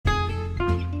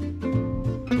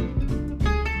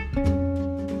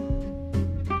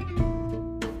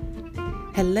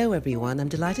Hello everyone, I'm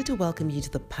delighted to welcome you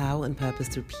to the Power and Purpose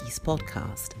Through Peace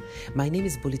podcast. My name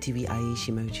is Bulitiwi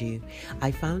Ayeshimoju. I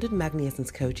founded Magni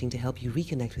Essence Coaching to help you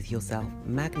reconnect with yourself,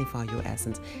 magnify your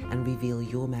essence, and reveal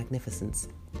your magnificence.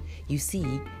 You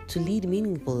see, to lead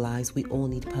meaningful lives, we all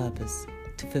need purpose.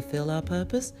 To fulfill our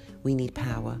purpose, we need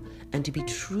power. And to be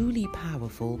truly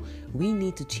powerful, we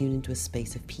need to tune into a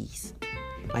space of peace.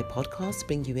 My podcasts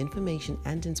bring you information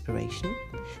and inspiration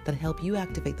that help you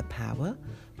activate the power,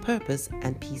 purpose,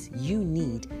 and peace you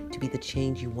need to be the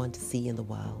change you want to see in the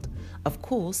world. Of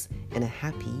course, in a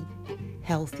happy,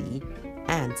 healthy,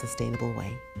 and sustainable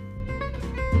way.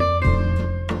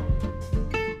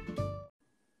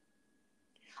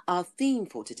 Our theme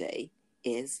for today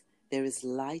is There is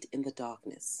Light in the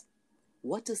Darkness.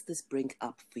 What does this bring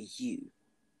up for you?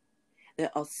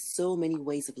 There are so many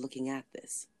ways of looking at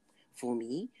this. For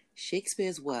me,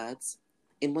 Shakespeare's words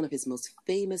in one of his most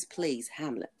famous plays,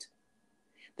 Hamlet.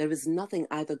 There is nothing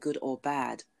either good or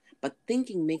bad, but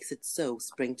thinking makes it so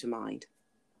spring to mind.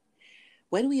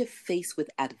 When we are faced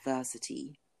with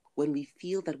adversity, when we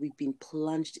feel that we've been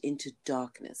plunged into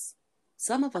darkness,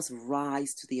 some of us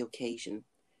rise to the occasion,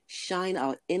 shine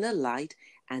our inner light,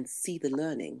 and see the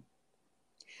learning,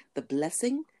 the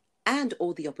blessing, and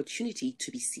or the opportunity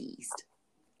to be seized.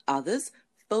 Others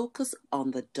focus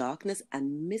on the darkness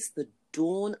and miss the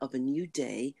dawn of a new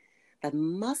day that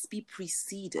must be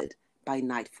preceded by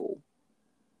nightfall.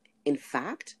 In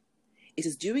fact, it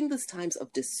is during these times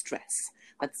of distress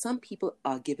that some people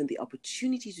are given the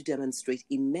opportunity to demonstrate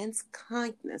immense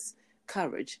kindness,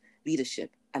 courage,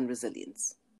 leadership, and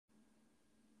resilience.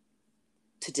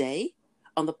 Today,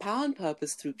 on the Power and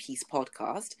Purpose Through Peace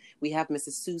podcast, we have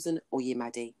Mrs. Susan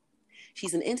Oyemade.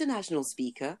 She's an international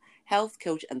speaker, health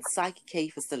coach, and Psych K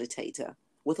facilitator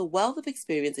with a wealth of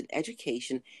experience in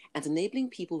education and enabling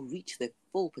people reach their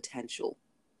full potential.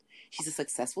 She's a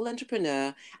successful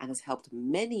entrepreneur and has helped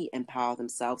many empower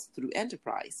themselves through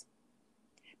enterprise.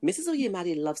 Mrs.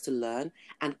 Oyemade loves to learn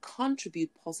and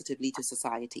contribute positively to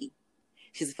society.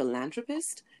 She's a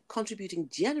philanthropist, contributing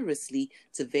generously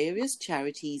to various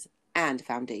charities and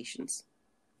foundations.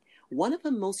 One of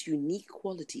her most unique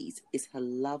qualities is her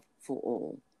love for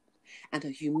all and her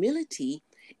humility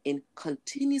in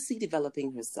continuously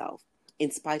developing herself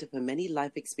in spite of her many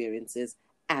life experiences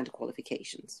and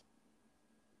qualifications.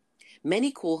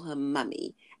 Many call her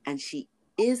Mummy, and she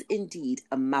is indeed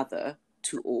a mother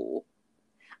to all.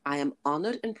 I am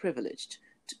honored and privileged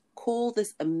to call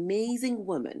this amazing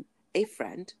woman a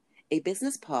friend, a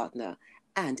business partner,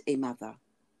 and a mother.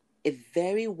 A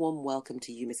very warm welcome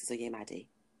to you, Mrs. Oyemade.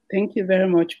 Thank you very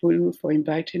much, Bulu, for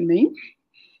inviting me.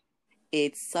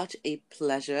 It's such a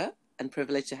pleasure and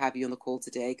privilege to have you on the call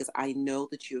today because I know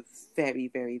that you're very,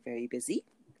 very, very busy.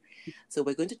 So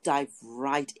we're going to dive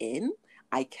right in.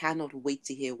 I cannot wait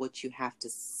to hear what you have to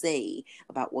say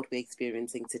about what we're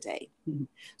experiencing today. Mm-hmm.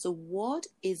 So what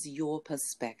is your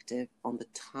perspective on the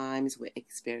times we're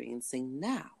experiencing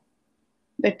now?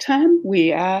 The time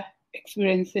we are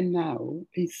experiencing now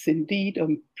is indeed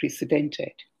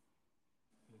unprecedented.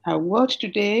 Our world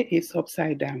today is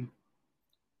upside down.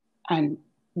 And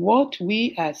what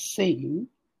we are saying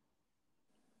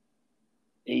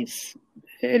is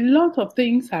a lot of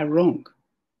things are wrong.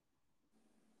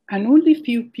 And only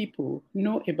few people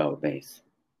know about this.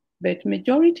 But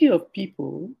majority of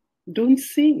people don't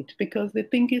see it because they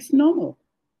think it's normal.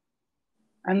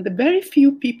 And the very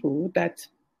few people that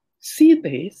see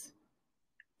this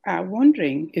are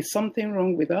wondering, is something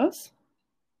wrong with us?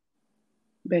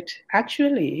 But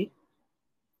actually,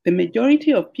 the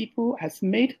majority of people has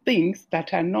made things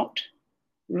that are not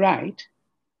right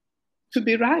to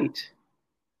be right.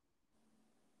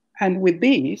 And with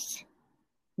this,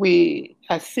 we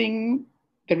are seeing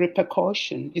the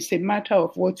repercussion. It's a matter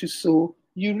of what you sow,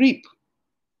 you reap.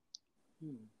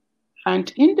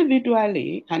 And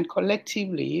individually and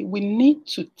collectively, we need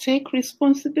to take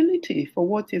responsibility for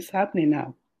what is happening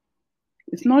now.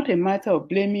 It's not a matter of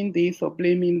blaming this or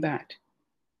blaming that.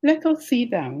 Let us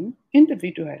sit down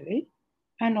individually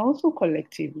and also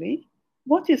collectively.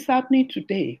 What is happening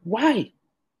today? Why?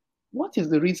 What is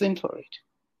the reason for it?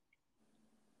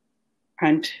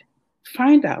 And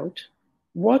find out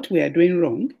what we are doing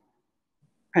wrong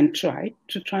and try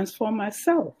to transform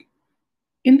ourselves.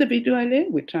 Individually,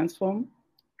 we transform,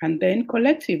 and then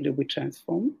collectively, we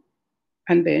transform.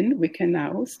 And then we can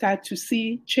now start to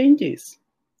see changes.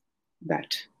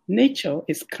 That nature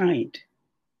is kind.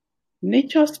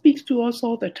 Nature speaks to us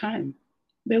all the time,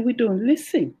 but we don't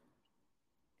listen.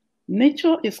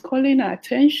 Nature is calling our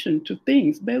attention to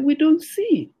things, but we don't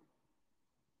see.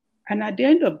 And at the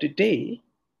end of the day,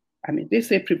 they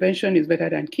say prevention is better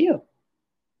than cure.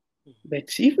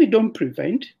 But if we don't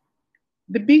prevent,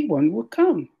 the big one will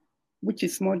come, which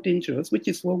is more dangerous, which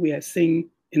is what we are seeing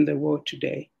in the world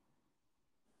today.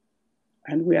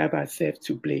 And we have ourselves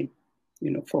to blame,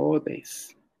 for all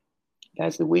this.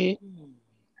 That's the way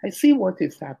I see what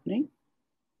is happening.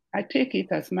 I take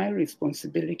it as my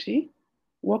responsibility.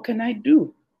 What can I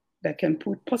do that can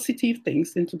put positive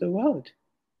things into the world?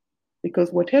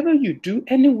 Because whatever you do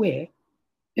anywhere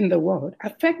in the world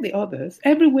affect the others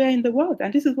everywhere in the world.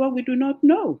 And this is what we do not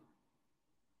know.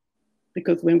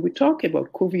 Because when we talk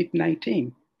about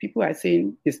COVID-19, people are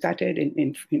saying it started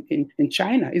in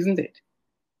China, isn't it?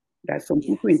 That some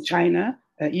people in China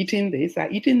are eating this, are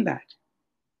eating that.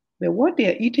 But what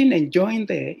they're eating, enjoying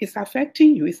there is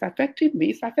affecting you, it's affecting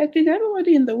me, it's affecting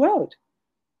everybody in the world.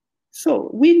 So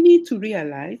we need to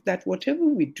realize that whatever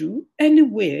we do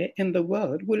anywhere in the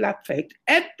world will affect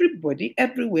everybody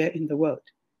everywhere in the world.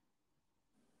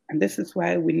 And this is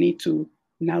why we need to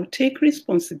now take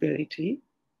responsibility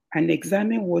and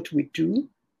examine what we do,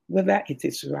 whether it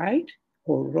is right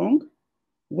or wrong,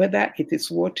 whether it is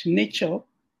what nature,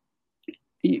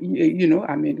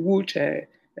 would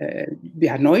be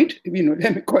annoyed,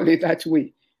 let me call it that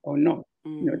way, or not.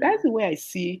 That's the way I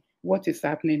see what is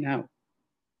happening now.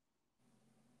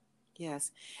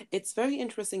 Yes, it's very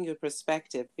interesting your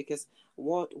perspective, because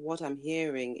what I'm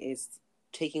hearing is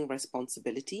taking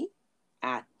responsibility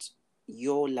at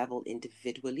your level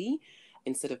individually,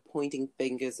 instead of pointing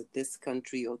fingers at this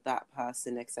country or that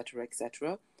person, etc.,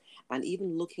 etc., and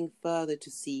even looking further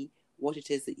to see what it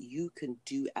is that you can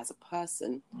do as a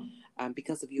person,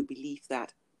 because of your belief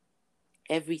that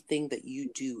everything that you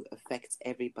do affects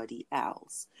everybody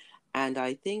else. And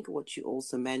I think what you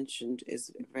also mentioned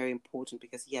is very important,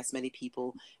 because yes, many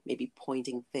people may be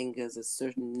pointing fingers at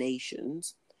certain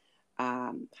nations.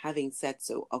 Having said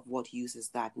so, of what use is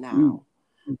that now?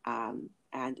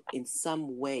 And in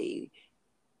some way,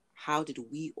 how did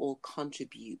we all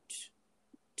contribute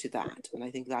to that? And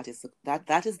I think that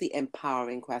is the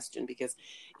empowering question, because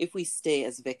if we stay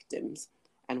as victims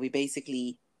and we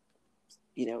basically,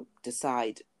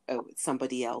 decide, oh, it's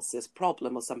somebody else's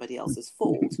problem or somebody else's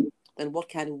fault, then what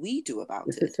can we do about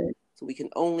it? So we can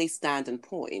only stand and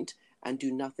point and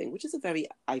do nothing, which is a very,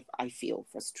 I feel,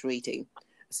 frustrating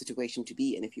situation to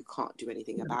be in if you can't do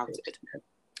anything about it,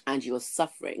 and you are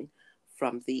suffering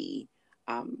from the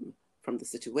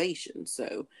situation.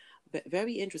 So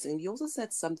very interesting. You also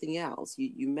said something else.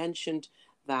 You mentioned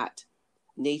that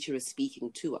nature is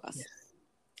speaking to us. Yes.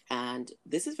 And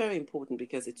this is very important,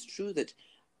 because it's true that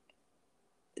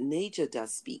nature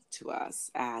does speak to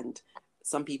us. And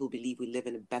some people believe we live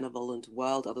in a benevolent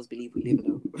world. Others believe we live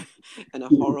in a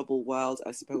horrible world.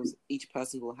 I suppose each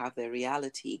person will have their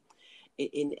reality.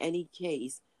 In any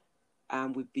case,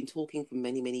 we've been talking for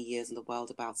many, many years in the world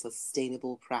about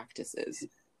sustainable practices.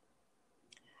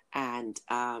 And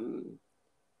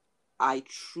I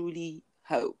truly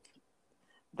hope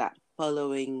that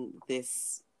following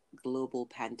this global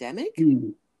pandemic,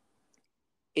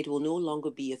 it will no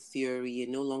longer be a theory,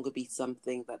 and no longer be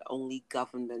something that only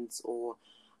governments or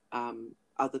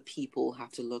other people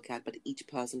have to look at, but each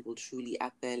person will truly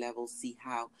at their level see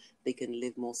how they can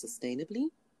live more sustainably.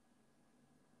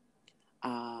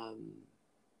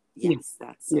 Yes,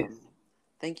 that's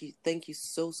thank you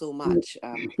so much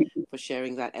for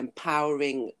sharing that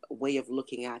empowering way of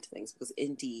looking at things, because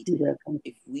indeed,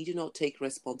 if we do not take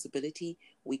responsibility,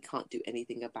 we can't do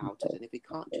anything about it. And if we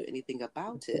can't do anything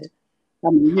about it,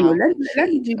 let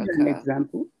me give you an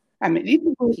example. If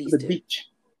you go to the beach,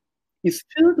 it's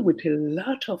filled with a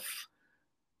lot of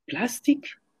plastic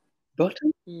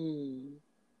bottles,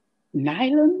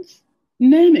 nylons,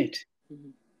 name it.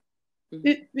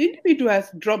 The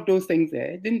individuals dropped those things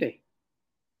there, didn't they?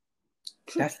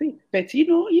 That's it. But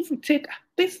if you take,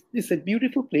 this is a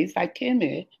beautiful place. I came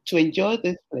here to enjoy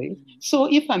this place.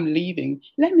 So if I'm leaving,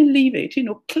 let me leave it,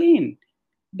 clean.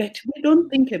 But we don't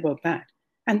think about that.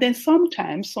 And then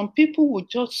sometimes some people would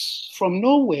just from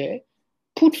nowhere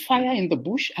put fire in the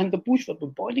bush, and the bush will be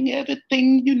boiling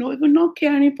everything, even not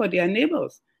caring for their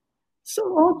neighbors. So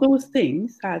all those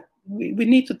things we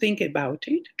need to think about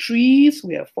it. Trees,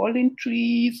 we are falling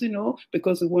trees,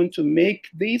 because we want to make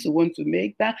this, we want to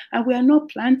make that, and we are not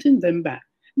planting them back,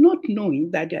 not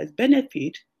knowing that there's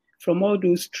benefit from all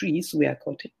those trees we are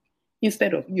cutting,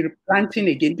 instead of planting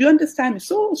again. Do you understand?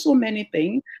 So many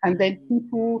things. And then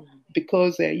people,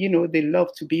 because they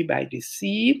love to be by the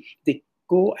sea, they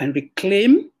go and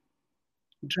reclaim,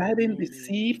 driving the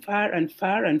sea far and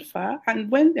far and far. And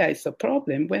when there is a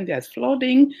problem, when there's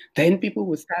flooding, then people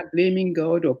will start blaming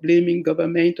God or blaming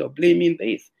government or blaming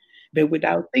this, but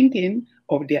without thinking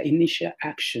of their initial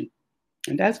action.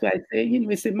 And that's why I say,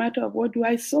 it's a matter of what do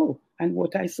I sow? And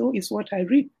what I sow is what I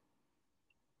reap.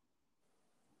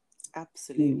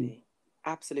 Absolutely.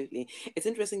 Absolutely. It's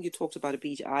interesting you talked about a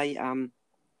beach.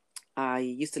 I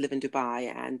used to live in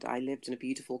Dubai, and I lived in a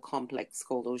beautiful complex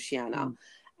called Oceana.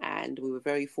 And we were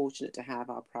very fortunate to have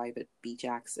our private beach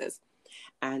access.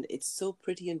 And it's so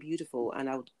pretty and beautiful. And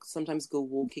I would sometimes go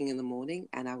walking in the morning,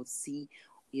 and I would see,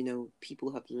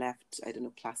 people have left, I don't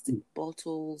know, plastic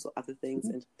bottles or other things.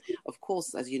 And of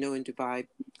course, as you know, in Dubai,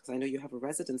 because I know you have a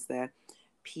residence there,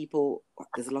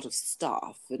 there's a lot of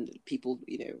staff, and people,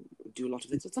 do a lot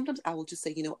of things. So sometimes I will just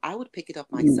say, I would pick it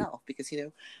up myself, because,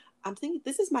 I'm thinking,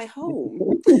 this is my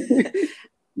home.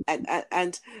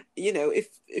 And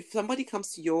if somebody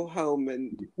comes to your home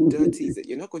and dirties it,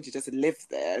 you're not going to just live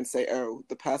there and say, oh,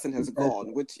 the person has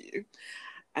gone, would you?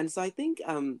 And so I think,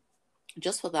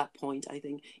 just for that point, I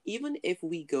think even if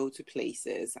we go to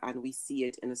places and we see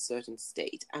it in a certain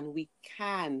state, and we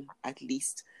can at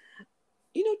least,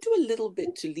 do a little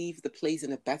bit to leave the place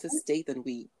in a better state than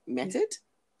we met it,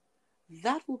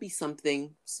 that will be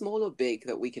something small or big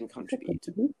that we can contribute.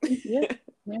 Yeah.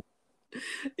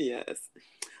 Yes.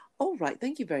 All right.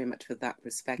 Thank you very much for that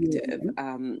perspective.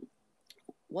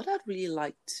 What I'd really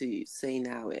like to say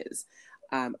now is,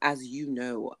 as you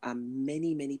know,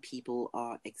 many, many people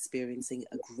are experiencing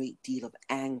a great deal of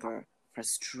anger,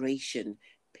 frustration,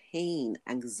 pain,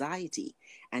 anxiety,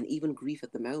 and even grief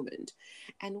at the moment,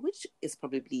 and which is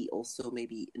probably also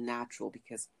maybe natural,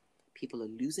 because people are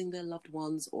losing their loved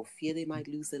ones or fear they might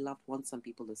lose their loved ones. Some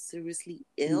people are seriously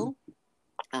ill.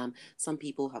 Some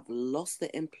people have lost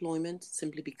their employment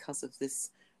simply because of the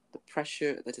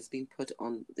pressure that has been put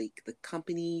on the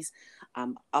companies.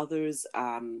 Others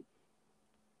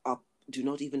do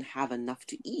not even have enough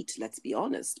to eat, let's be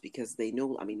honest, because they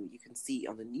know, you can see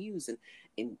on the news, and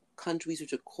in countries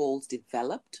which are called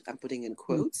developed, I'm putting in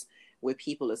quotes, where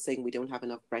people are saying we don't have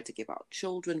enough bread to give our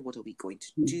children, what are we going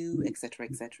to do, etc.,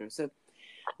 etc. So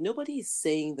nobody is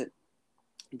saying that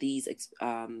these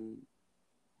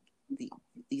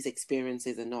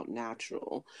experiences are not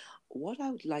natural. What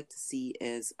I would like to see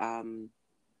is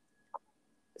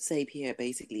say here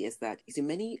basically is that, you see,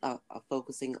 many are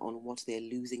focusing on what they're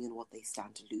losing and what they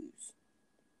stand to lose,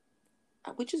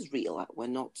 which is real. We're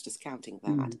not discounting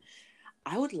that.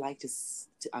 I would like to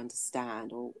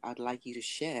understand, or I'd like you to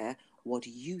share what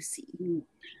you see.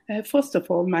 First of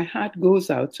all, my heart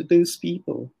goes out to those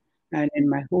people. And in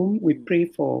my home, we pray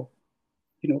for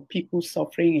people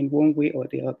suffering in one way or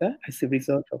the other as a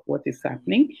result of what is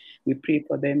happening. We pray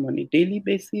for them on a daily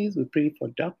basis. We pray for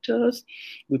doctors.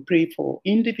 We pray for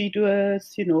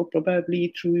individuals,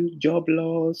 probably through job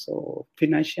loss or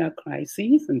financial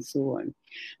crises and so on.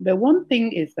 The one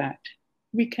thing is that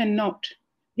we cannot,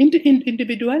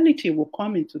 individuality will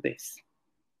come into this,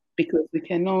 because we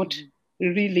cannot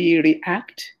really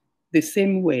react the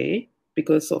same way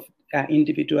because of our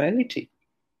individuality.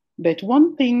 But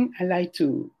one thing I like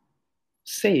to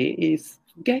say is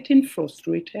getting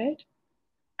frustrated,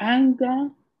 anger,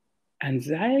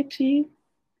 anxiety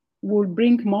will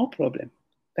bring more problem.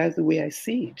 That's the way I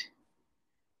see it.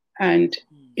 And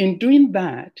in doing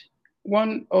that,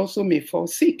 one also may fall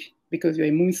sick, because your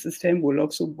immune system will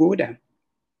also go down.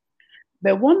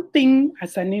 But one thing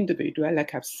as an individual,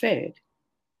 like I've said,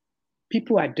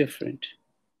 people are different.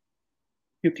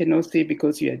 You cannot say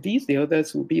because you are this, the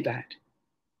others will be that.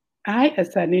 I,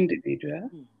 as an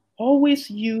individual, always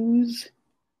use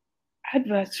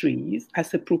adversaries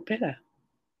as a propeller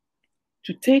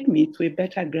to take me to a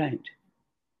better ground.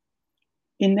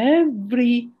 In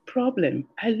every problem,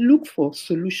 I look for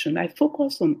solution. I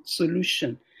focus on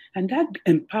solution, and that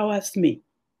empowers me,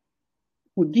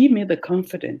 will give me the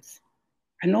confidence,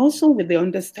 and also with the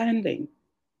understanding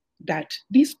that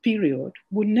this period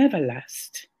will never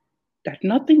last, that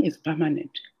nothing is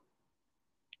permanent,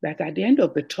 that at the end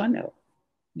of the tunnel,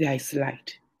 there is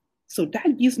light. So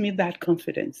that gives me that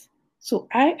confidence. So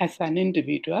I, as an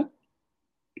individual,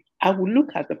 I will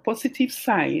look at the positive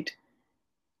side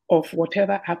of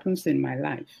whatever happens in my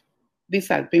life. This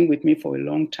has been with me for a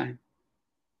long time.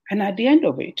 And at the end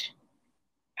of it,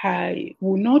 I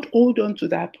will not hold on to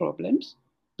that problems,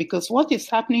 because what is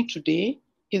happening today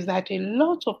is that a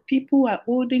lot of people are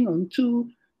holding on to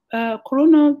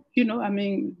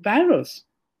virus.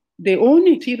 They own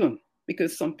it even,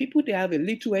 because some people, they have a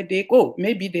little headache. Oh,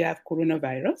 maybe they have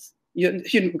coronavirus.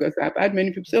 Because I've had many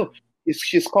people say, oh,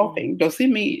 she's coughing. Does it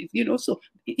mean, so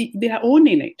they are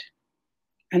owning it.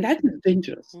 And that is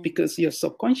dangerous, because your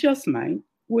subconscious mind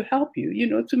will help you,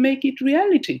 to make it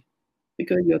reality,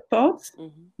 because your thoughts,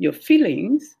 your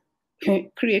feelings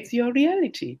create your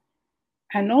reality.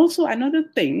 And also another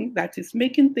thing that is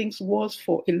making things worse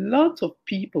for a lot of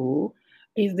people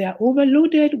is they're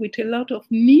overloaded with a lot of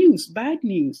news, bad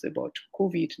news about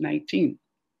COVID-19.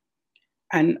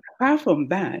 And apart from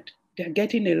that, they're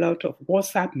getting a lot of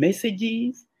WhatsApp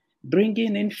messages,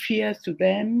 bringing in fears to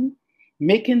them,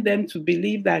 making them to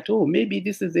believe that, oh, maybe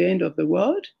this is the end of the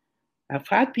world. I've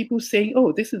had people saying,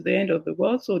 oh, this is the end of the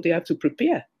world, so they have to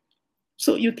prepare.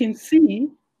 So you can see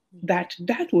that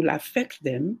that will affect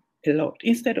them a lot.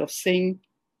 Instead of saying,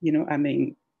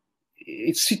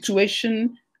 a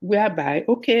situation whereby,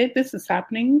 okay, this is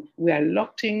happening, we are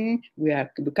locked in, we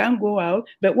can't go out,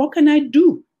 but what can I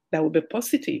do that will be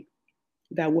positive,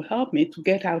 that will help me to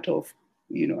get out of,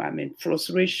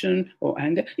 frustration or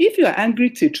anger? If you are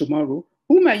angry till tomorrow,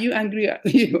 whom are you angry at?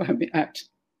 At?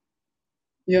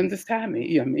 You understand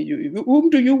me? Whom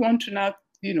do you want to now,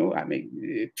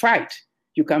 fight?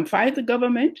 You can fight the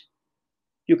government.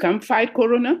 You can fight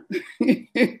corona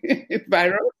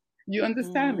virus. You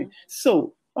understand me?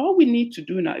 So all we need to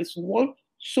do now is, what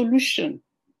solution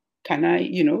can I,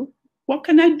 what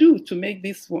can I do to make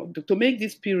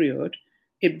this period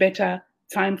a better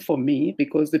time for me?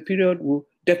 Because the period will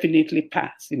definitely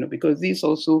pass, because this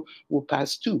also will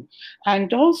pass too.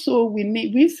 And also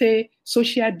we say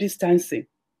social distancing.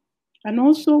 And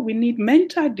also we need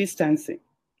mental distancing.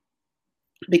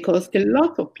 Because a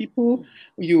lot of people,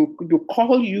 you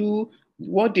call you,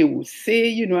 what they will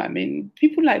say,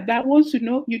 people like that, once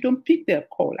you don't pick their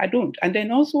call. I don't. And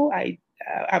then also I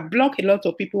block a lot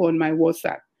of people on my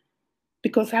WhatsApp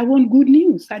because I want good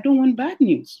news. I don't want bad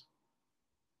news.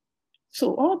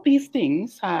 So all these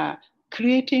things are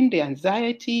creating the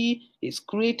anxiety, is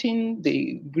creating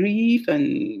the grief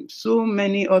and so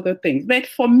many other things. But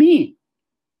for me,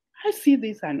 I see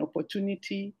this as an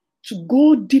opportunity to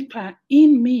go deeper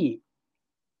in me.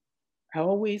 I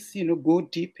always, go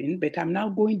deep in, but I'm now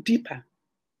going deeper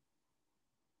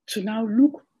to now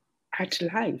look at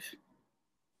life.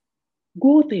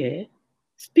 Go there,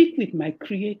 speak with my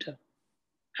Creator,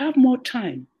 have more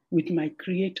time with my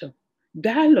Creator,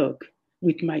 dialogue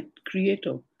with my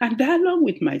Creator, and dialogue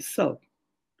with myself,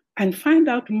 and find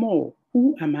out more,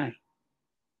 who am I?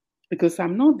 Because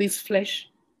I'm not this flesh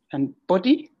and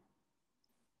body,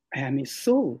 I am a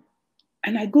soul.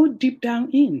 And I go deep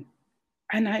down in,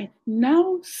 and I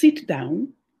now sit down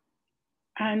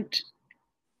and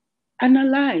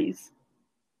analyze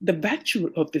the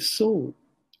virtue of the soul,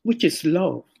 which is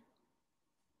love.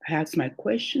 I ask my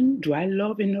question, do I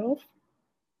love enough?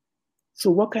 So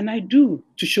what can I do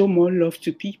to show more love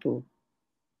to people?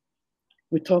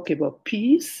 We talk about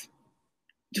peace.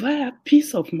 Do I have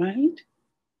peace of mind?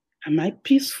 Am I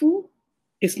peaceful?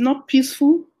 It's not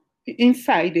peaceful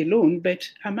inside alone, but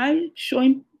am I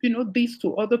showing, this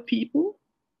to other people?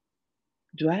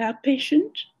 Do I have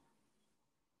patience?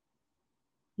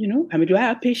 Do I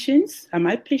have patience? Am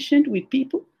I patient with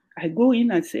people? I go in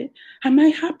and say, am I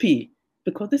happy?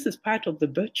 Because this is part of the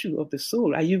virtue of the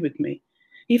soul. Are you with me?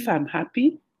 If I'm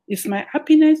happy, is my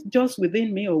happiness just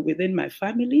within me or within my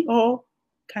family? Or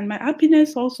can my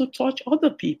happiness also touch other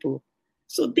people?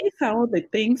 So these are all the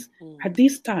things at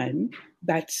this time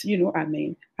that,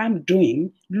 I'm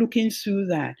doing, looking through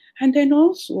that. And then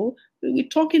also, we're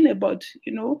talking about,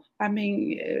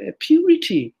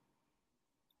 purity.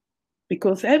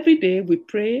 Because every day we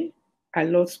pray our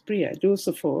Lord's Prayer. Those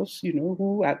of us,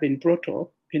 who have been brought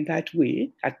up in that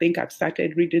way, I think I've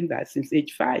started reading that since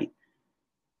age 5.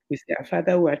 We say, Our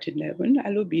Father who art in heaven,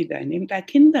 hallowed be thy name, thy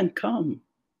kingdom come.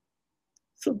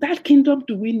 So that kingdom,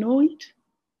 do we know it?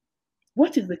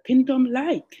 What is the kingdom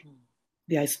like?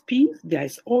 There is peace, there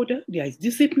is order, there is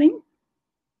discipline.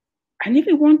 And if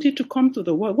we want it to come to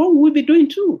the world, what will we be doing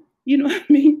too?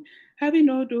 Having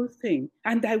all those things.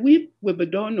 And thy will be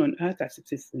done on earth as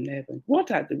it is in heaven.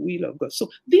 What are the will of God? So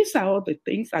these are all the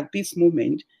things at this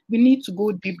moment. We need to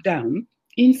go deep down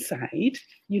inside,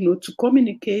 to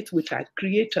communicate with our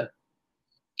Creator.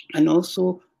 And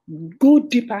also go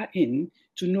deeper in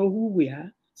to know who we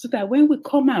are, so that when we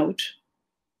come out,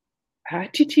 our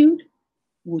attitude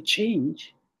will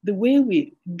change. The way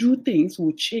we do things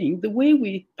will change. The way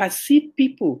we perceive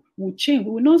people will change.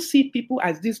 We will not see people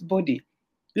as this body.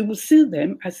 We will see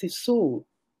them as a soul.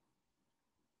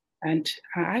 And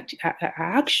our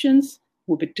actions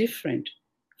will be different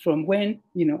from when,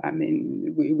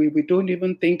 we don't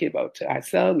even think about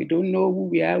ourselves. We don't know who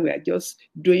we are. We are just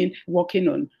working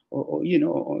on,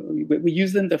 we're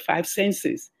using the 5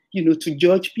 senses, to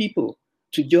judge people,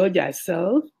 to judge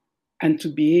ourselves, and to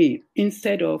behave,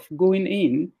 instead of going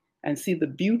in and see the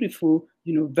beautiful,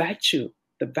 virtue,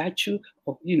 the virtue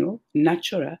of,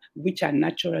 natural, which are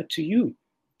natural to you.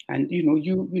 And,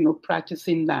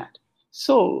 practicing that.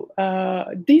 So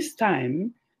this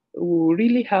time will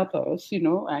really help us,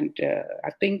 and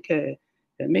I think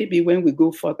maybe when we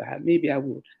go further, maybe I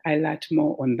would highlight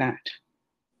more on that.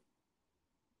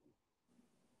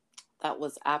 That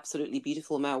was absolutely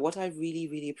beautiful, Mel. What I really,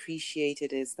 really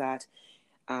appreciated is that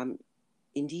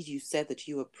indeed you said that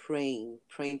you were praying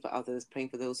for others, praying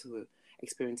for those who are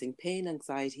experiencing pain,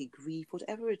 anxiety, grief,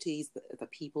 whatever it is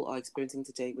that people are experiencing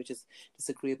today, which is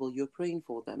disagreeable, you're praying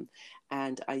for them.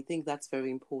 And I think that's very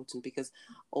important, because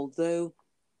although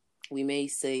we may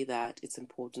say that it's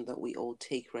important that we all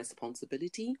take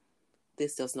responsibility,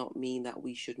 this does not mean that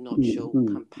we should not show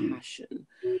compassion.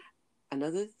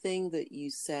 Another thing that you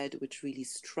said, which really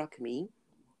struck me,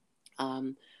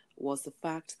 was the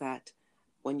fact that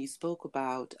when you spoke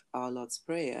about our Lord's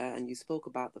Prayer, and you spoke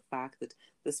about the fact that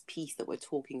this peace that we're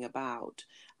talking about,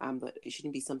 that it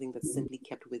shouldn't be something that's simply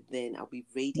kept within. Are we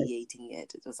radiating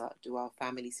it? Do our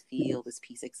families feel this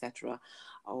peace, etc.,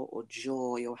 or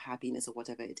joy or happiness or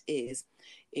whatever it is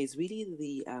really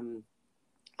the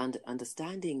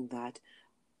understanding that,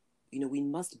 we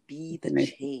must be the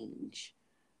change.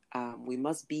 We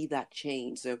must be that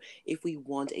change. So if we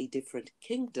want a different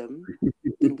kingdom,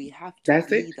 then we have to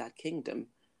be that kingdom.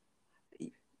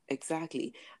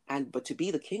 Exactly. But to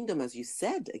be the kingdom, as you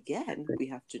said, again, we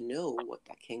have to know what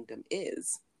that kingdom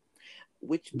is.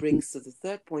 Which brings to the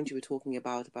third point you were talking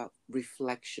about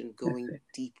reflection, going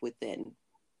deep within.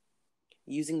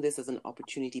 Using this as an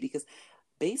opportunity, because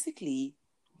basically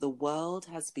the world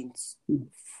has been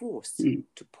forced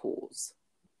to pause.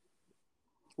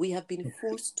 We have been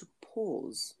forced to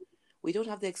pause. We don't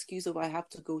have the excuse of I have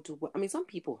to go to work. I mean, some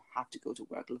people have to go to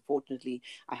work. Unfortunately,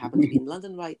 I happen to be in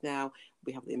London right now.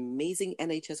 We have the amazing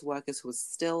NHS workers who are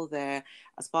still there.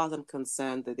 As far as I'm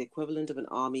concerned, they're the equivalent of an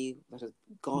army that has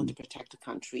gone to protect a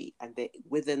country, and they're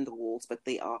within the walls, but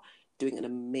they are doing an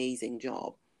amazing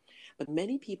job. But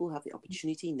many people have the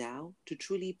opportunity now to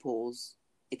truly pause.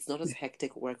 It's not as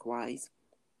hectic work-wise,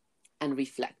 and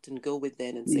reflect and go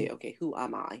within and say, okay, who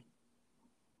am I?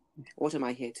 What am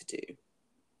I here to do?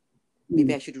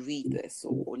 Maybe I should read this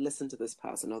or listen to this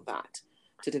person or that,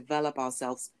 to develop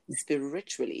ourselves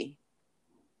spiritually.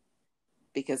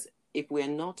 Because if we're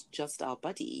not just our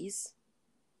buddies,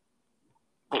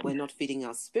 but we're not feeding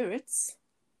our spirits,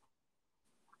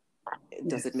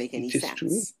 does it make any sense?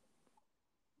 True.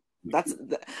 That's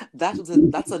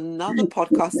another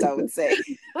podcast, I would say.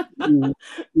 But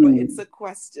it's a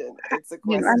question. It's a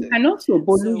question. And also,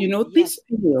 Bolu, this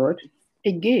period,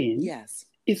 again,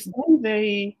 is very,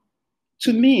 very,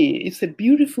 to me, it's a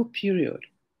beautiful period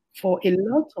for a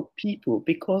lot of people,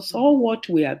 because all what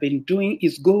we have been doing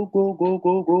is go, go, go,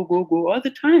 go, go, go, go all the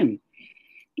time.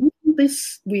 Even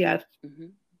this, we have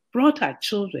brought our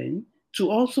children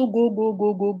to also go, go,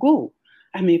 go, go, go.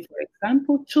 I mean, for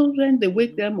example, children, they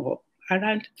wake them up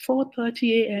around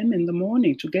 4:30 a.m. in the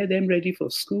morning to get them ready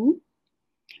for school.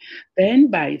 Then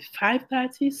by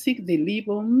 5:30, 6, they leave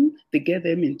home, they get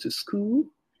them into school.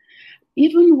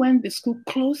 Even when the school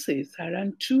closes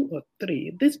around 2 or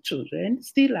 3, these children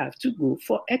still have to go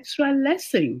for extra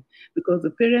lesson, because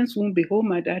the parents won't be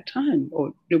home at that time,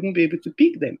 or they won't be able to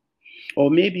pick them.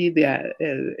 Or maybe their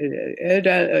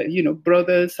elder,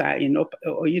 brothers are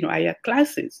in higher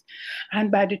classes.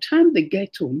 And by the time they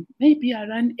get home, maybe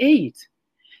around 8,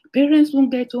 parents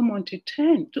won't get home until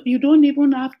 10. So you don't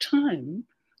even have time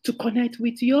to connect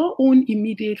with your own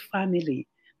immediate family.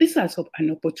 This is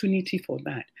an opportunity for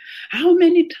that. How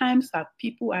many times have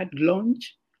people had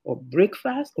lunch or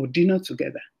breakfast or dinner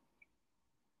together?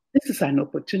 This is an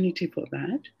opportunity for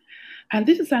that. And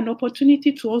this is an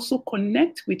opportunity to also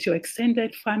connect with your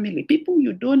extended family, people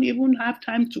you don't even have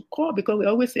time to call, because we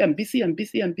always say, I'm busy, I'm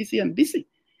busy, I'm busy, I'm busy.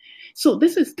 So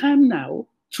this is time now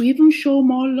to even show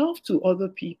more love to other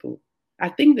people. I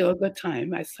think the other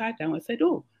time I sat down and said,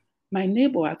 oh, my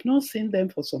neighbor, I've not seen them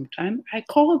for some time. I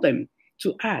called them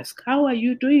to ask, how are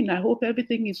you doing? I hope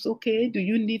everything is okay. Do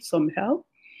you need some help?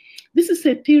 This is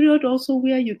a period also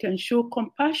where you can show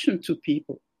compassion to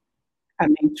people. I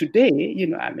mean, today,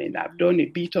 I've done a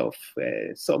bit of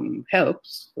some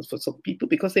helps for some people,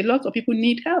 because a lot of people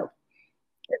need help,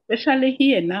 especially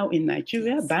here now in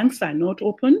Nigeria. Yes. Banks are not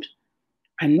opened,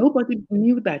 and nobody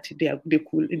knew that they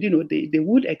could, they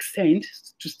would extend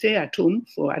to stay at home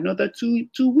for another two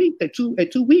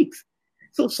weeks.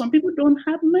 So some people don't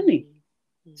have money.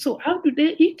 So how do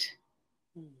they eat?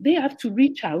 They have to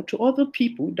reach out to other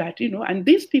people that, and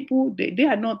these people, they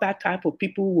are not that type of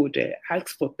people who would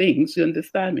ask for things, you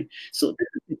understand me? So this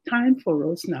is the time for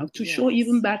us now to show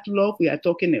even that love we are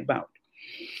talking about.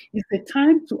 It's the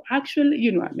time to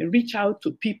actually, reach out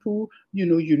to people, in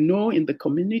the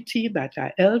community that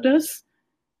are elders,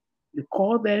 You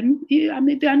call them. I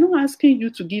mean, they are not asking you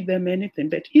to give them anything,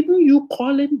 but even you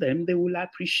calling them, they will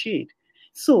appreciate.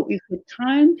 So it's a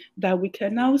time that we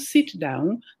can now sit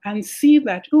down and see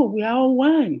that, oh, we are all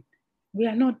one. We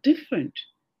are not different.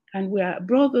 And we are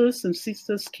brothers and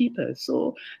sisters keepers.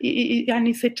 So, and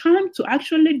it's a time to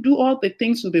actually do all the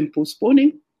things we've been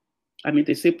postponing. I mean,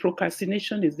 they say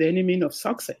procrastination is the enemy of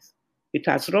success. It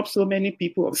has robbed so many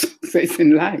people of success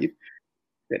in life.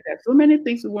 There are so many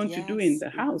things we want to do in the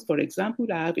house. For example,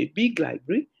 I have a big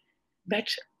library, but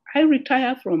I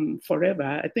retired from forever,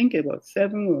 I think about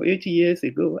 7 or 8 years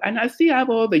ago, and I still have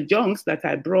all the junks that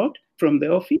I brought from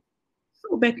the office.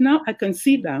 So, but now I can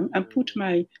sit down and put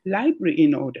my library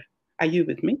in order. Are you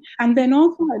with me? And then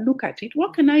also I look at it.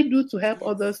 What can I do to help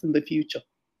others in the future?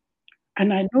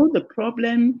 And I know the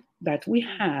problem that we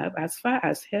have as far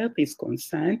as health is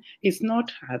concerned is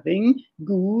not having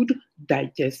good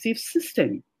digestive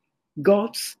system.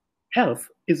 God's health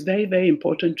is very, very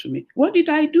important to me. What did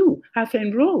I do? I've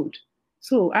enrolled.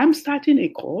 So I'm starting a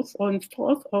course on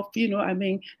 4th of,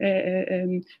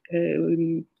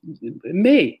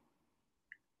 May.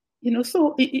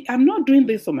 So I'm not doing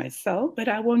this for myself, but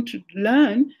I want to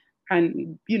learn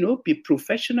and, be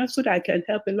professional so that I can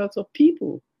help a lot of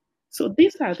people. So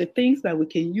these are the things that we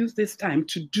can use this time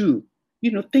to do,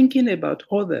 thinking about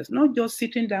others, not just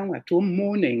sitting down at home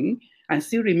moaning and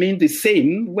still remain the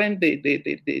same when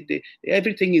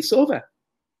everything is over.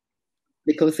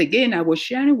 Because again, I was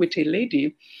sharing with a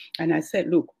lady and I said,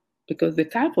 look, because the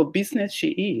type of business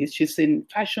she's in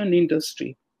fashion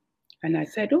industry. And I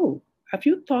said, oh, have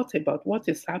you thought about what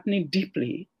is happening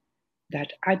deeply?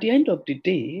 That at the end of the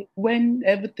day, when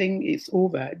everything is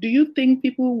over, do you think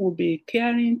people will be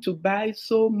caring to buy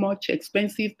so much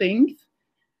expensive things?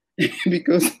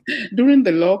 Because during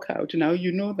the lockout, now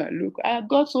you know that, look, I've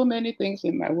got so many things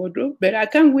in my wardrobe, but I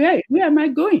can't wear it. Where am I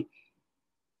going?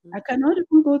 I cannot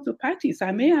even go to parties.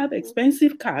 I may have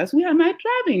expensive cars. Where am I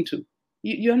driving to?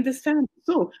 You understand?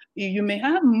 So you may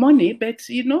have money, but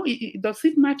does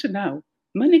it matter now?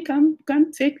 Money can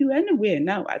take you anywhere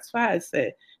now, as far as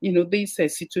this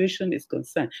situation is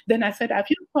concerned. Then I said, have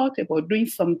you thought about doing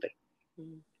something?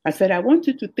 I said, I want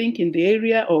you to think in the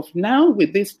area of now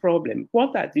with this problem,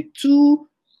 what are the two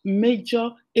major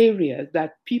areas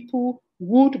that people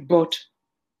would but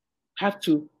have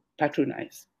to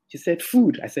patronize? She said,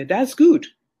 food. I said, that's good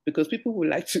because people would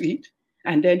like to eat.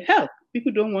 And then health.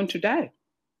 People don't want to die.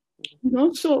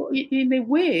 So in a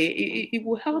way, it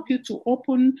will help you to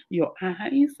open your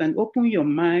eyes and open your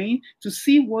mind to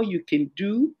see what you can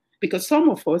do. Because some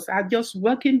of us are just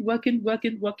working.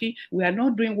 We are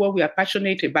not doing what we are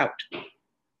passionate about.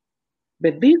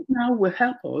 But this now will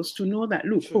help us to know that,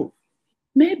 look,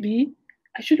 maybe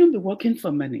I shouldn't be working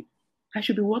for money. I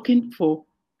should be working for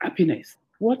happiness.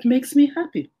 What makes me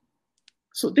happy?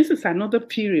 So this is another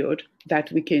period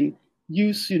that we can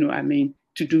use,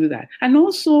 to do that. And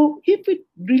also, if we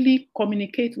really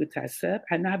communicate with ourselves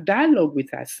and have dialogue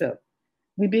with ourselves,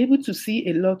 we'll be able to see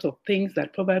a lot of things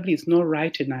that probably is not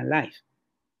right in our life,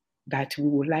 that we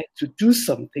would like to do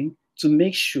something to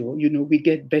make sure, we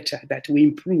get better, that we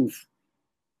improve.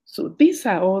 So these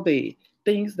are all the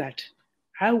things that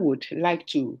I would like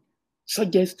to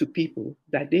suggest to people,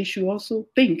 that they should also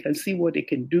think and see what they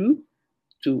can do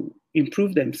to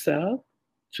improve themselves,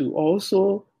 to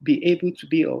also be able to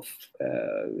be of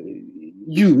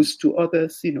use to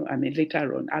others,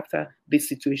 later on after this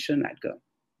situation had gone.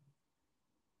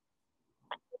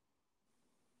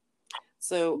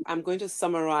 So I'm going to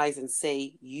summarize and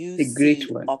say you see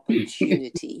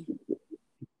opportunity.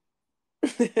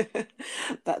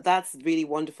 That's really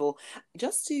wonderful.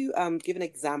 Just to give an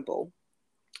example,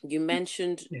 you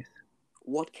mentioned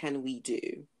what can we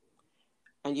do?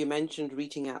 And you mentioned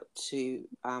reaching out to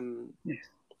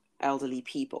elderly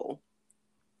people.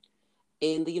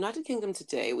 In the United Kingdom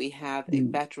today, we have a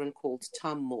veteran called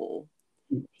Tom Moore.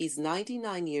 He's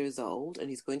 99 years old and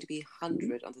he's going to be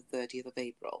 100 on the 30th of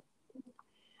April.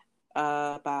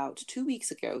 About 2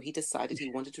 weeks ago, he decided he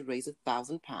wanted to raise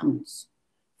 £1,000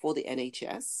 for the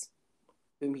NHS,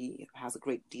 whom he has a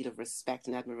great deal of respect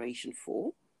and admiration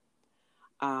for.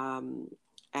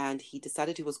 And he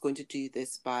decided he was going to do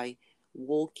this by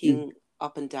walking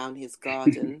up and down his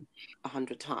garden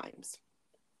 100 times.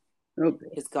 Okay.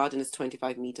 His garden is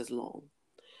 25 meters long.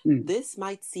 This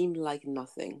might seem like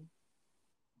nothing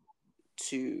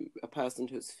to a person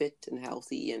who's fit and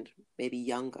healthy and maybe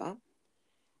younger.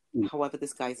 However,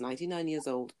 this guy is 99 years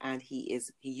old and he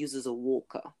uses a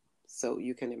walker. So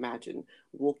you can imagine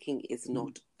walking is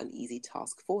not an easy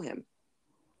task for him.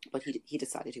 But he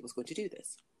decided he was going to do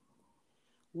this.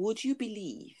 Would you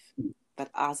believe that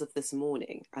as of this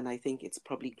morning, and I think it's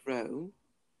probably grown,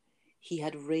 he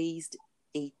had raised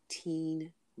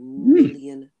 18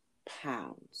 million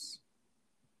pounds.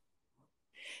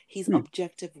 His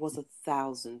objective was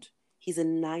 1,000. He's a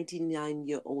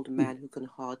 99-year-old man who can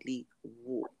hardly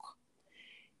walk.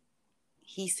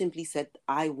 He simply said,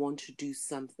 I want to do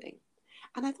something.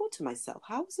 And I thought to myself,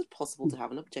 how is it possible to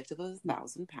have an objective of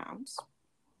 1,000 pounds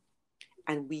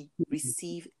and we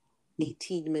receive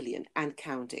 18 million and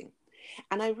counting?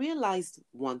 And I realized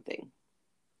one thing.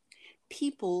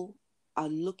 People are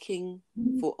looking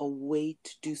for a way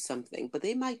to do something, but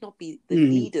they might not be the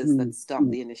leaders that start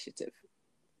the initiative.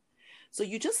 So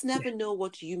you just never know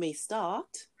what you may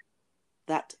start,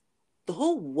 that the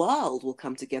whole world will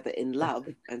come together in love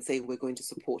and say, we're going to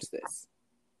support this.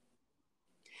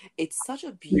 It's such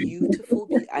a beautiful,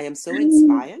 I am so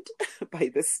inspired by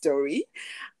this story.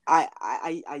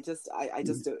 I just,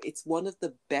 it's one of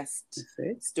the best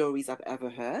stories I've ever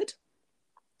heard.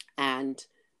 And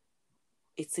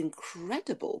it's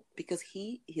incredible because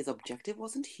his objective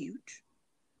wasn't huge.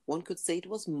 One could say it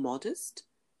was modest.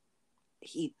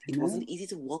 It wasn't easy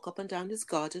to walk up and down his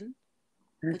garden,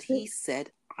 but he said,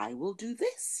 I will do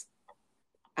this.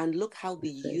 And look how the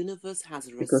universe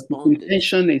has responded. Because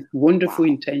intention is wonderful.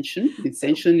 Intention is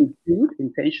good.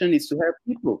 Intention is to help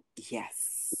people.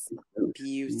 Yes.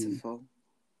 Beautiful.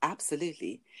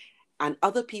 Absolutely. And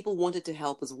other people wanted to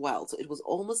help as well. So it was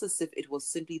almost as if it was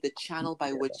simply the channel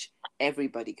by which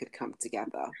everybody could come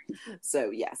together. So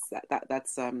yes,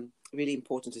 that's really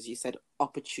important, as you said,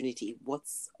 opportunity.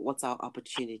 What's our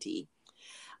opportunity?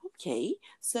 Okay,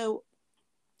 so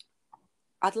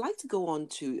I'd like to go on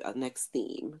to our next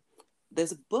theme.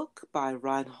 There's a book by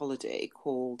Ryan Holiday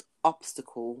called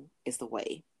Obstacle is the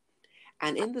Way.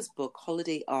 And in this book,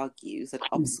 Holiday argues that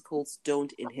obstacles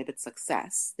don't inhibit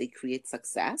success, they create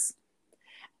success.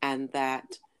 And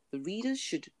that the readers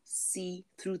should see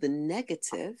through the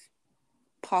negative,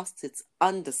 past its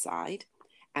underside,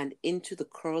 and into the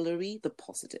corollary, the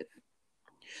positive.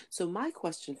 So my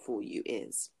question for you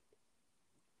is,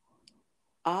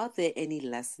 are there any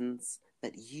lessons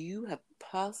that you have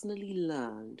personally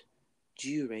learned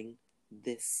during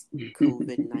this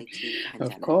COVID-19 pandemic?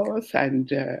 Of course,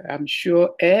 and I'm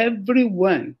sure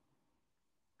everyone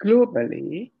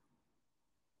globally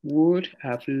would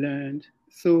have learned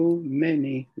so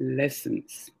many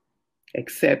lessons,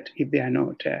 except if they are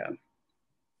not,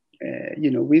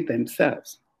 with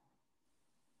themselves.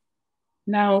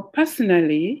 Now,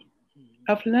 personally,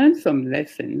 I've learned some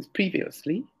lessons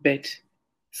previously, but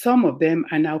some of them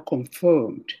are now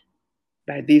confirmed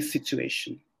by this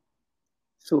situation.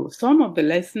 So some of the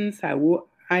lessons I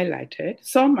highlighted,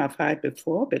 some I've had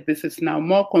before, but this is now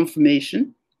more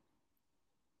confirmation,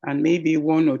 and maybe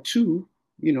one or two,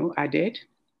 added.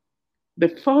 The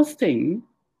first thing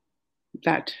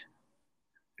that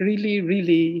really,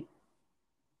 really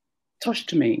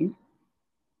touched me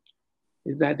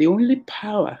is that the only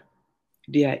power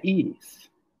there is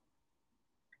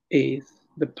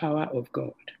the power of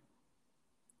God.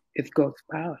 It's God's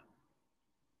power.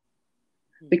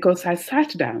 Because I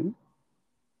sat down,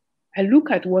 I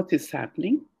look at what is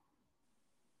happening.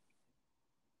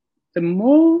 The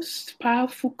most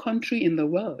powerful country in the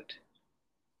world,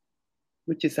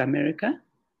 which is America,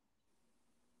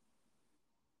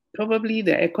 probably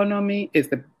the economy is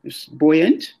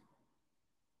buoyant.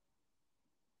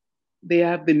 They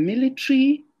have the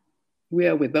military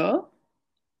wherewithal.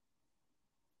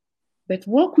 But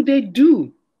what could they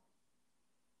do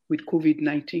with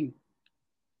COVID-19?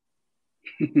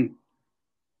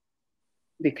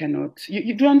 They cannot.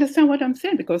 You do understand what I'm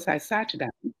saying? Because I sat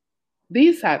down.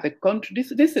 These are the country.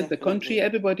 This is the country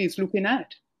everybody is looking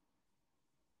at.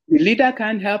 The leader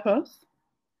can't help us.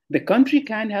 The country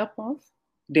can't help us.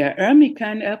 Their army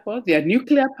can't help us. Their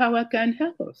nuclear power can't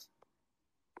help us.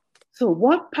 So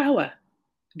what power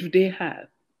do they have?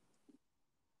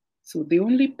 So the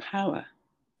only power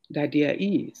that there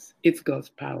is, it's God's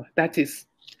power. That is,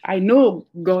 I know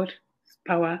God's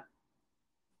power,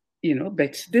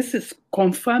 but this is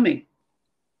confirming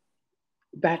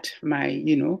that my,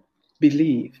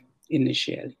 belief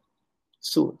initially.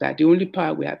 So that the only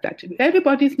power we have, that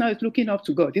everybody now is looking up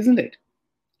to God, isn't it?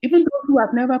 Even those who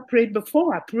have never prayed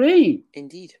before are praying.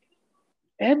 Indeed.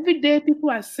 Every day people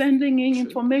are sending in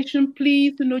information,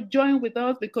 please, join with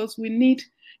us because we need,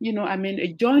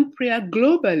 a joint prayer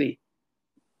globally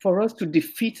for us to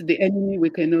defeat the enemy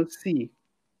we cannot see.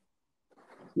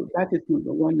 So that is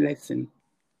number one lesson.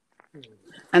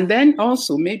 And then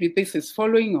also, maybe this is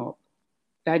following up,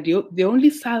 that the only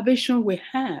salvation we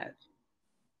have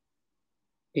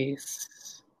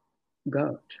is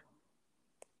God.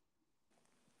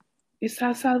 It's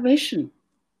our salvation.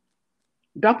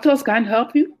 Doctors can't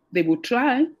help you. They will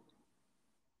try.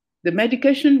 The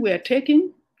medication we are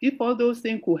taking, if all those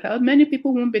things could help, many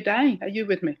people won't be dying. Are you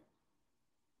with me?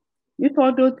 If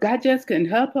all those gadgets can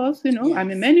help us, you know, Yes. I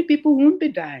mean, many people won't be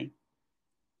dying.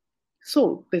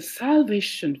 So the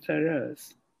salvation for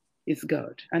us is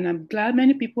God. And I'm glad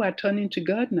many people are turning to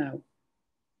God now,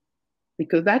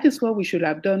 because that is what we should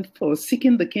have done for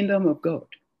seeking the kingdom of God.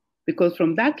 Because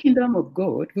from that kingdom of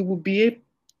God, we will be able,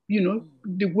 you know,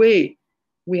 the way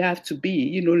we have to be,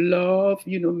 you know, love,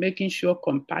 you know, making sure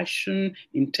compassion,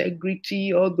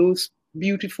 integrity, all those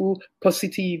beautiful,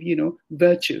 positive, you know,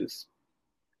 virtues.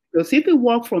 Because if we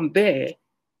walk from there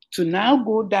to now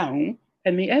go down,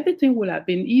 I mean, everything will have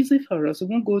been easy for us. We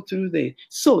won't go through there.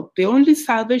 So the only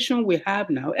salvation we have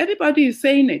now, everybody is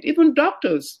saying it, even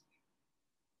doctors.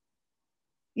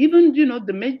 Even, you know,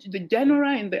 the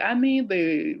general in the army,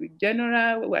 the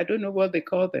general, I don't know what they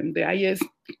call them, the highest,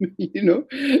 you know,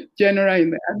 general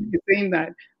in the army is saying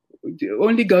that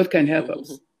only God can help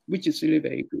us, which is really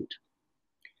very good.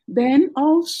 Then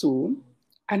also,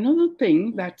 another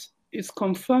thing that is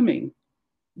confirming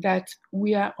that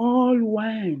we are all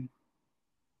one.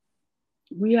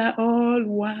 We are all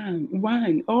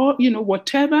one. All, you know,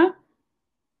 whatever,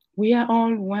 we are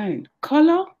all one.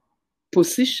 Color,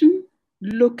 position,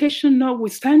 location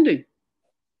notwithstanding.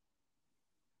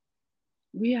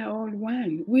 We are all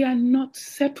one. We are not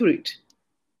separate.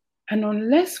 And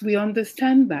unless we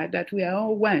understand that we are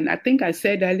all one, I think I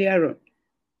said earlier on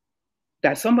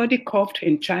that somebody coughed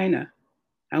in China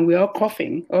and we're all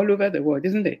coughing all over the world,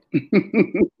 isn't it?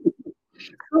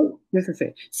 So, this is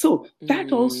it. So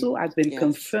that also has been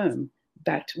confirmed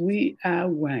that we are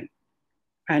one.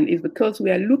 And it's because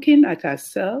we are looking at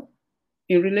ourselves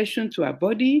in relation to our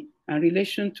body and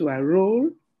relation to our role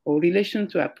or relation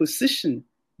to our position.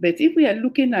 But if we are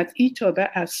looking at each other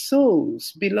as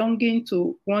souls belonging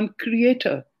to one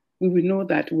creator, we will know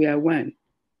that we are one.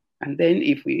 And then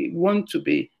if we want to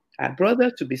be our brother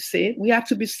to be saved, we have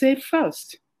to be saved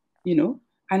first, you know.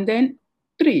 And then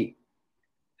 3,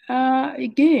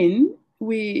 again,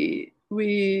 we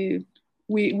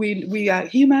are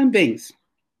human beings.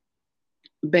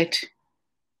 But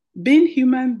being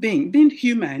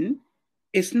human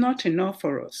is not enough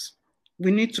for us.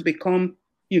 We need to become,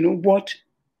 you know, what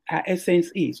our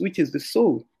essence is, which is the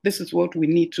soul. This is what we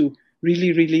need to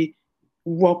really, really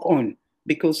work on.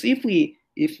 Because if we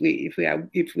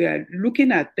are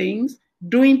looking at things,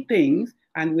 doing things,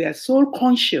 and we are soul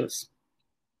conscious,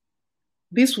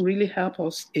 this will really help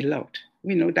us a lot.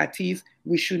 You know, that is,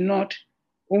 we should not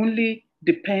only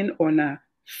depend on our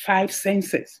 5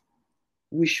 senses.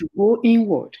 We should go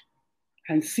inward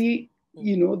and see,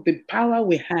 you know, the power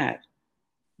we have,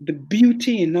 the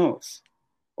beauty in us,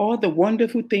 all the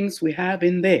wonderful things we have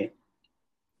in there.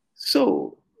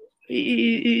 So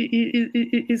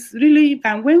it's really,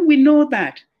 and when we know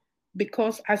that,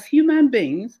 because as human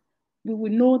beings, we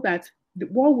will know that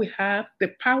what we have, the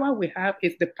power we have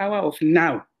is the power of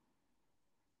now.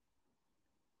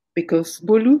 Because,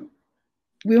 Bolu,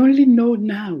 we only know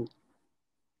now.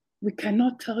 We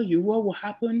cannot tell you what will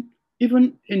happen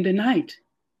even in the night.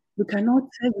 We cannot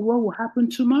tell you what will happen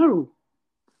tomorrow.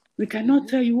 We cannot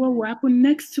tell you what will happen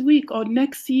next week or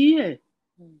next year.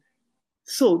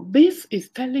 So this is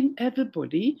telling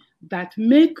everybody that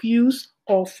make use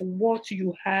of what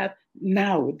you have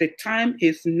now. The time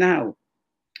is now.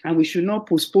 And we should not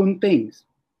postpone things.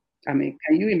 I mean,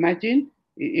 can you imagine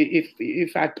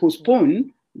if I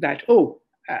postpone that,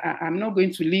 I'm not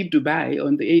going to leave Dubai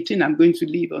on the 18th, I'm going to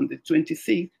leave on the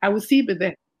 26th, I will still be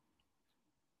there.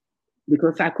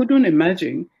 Because I couldn't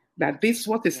imagine that this,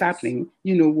 what is happening,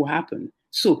 you know, will happen.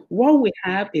 So what we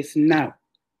have is now.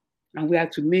 And we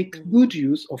have to make good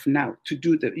use of now to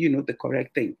do the, you know, the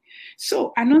correct thing.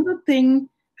 So another thing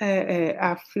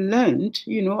I've learned,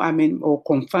 you know, I mean, or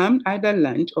confirmed, either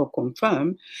learned or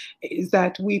confirmed, is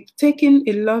that we've taken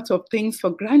a lot of things for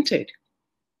granted.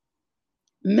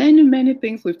 Many, many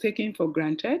things we've taken for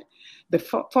granted.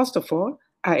 First of all,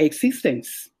 our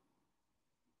existence.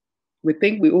 We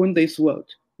think we own this world.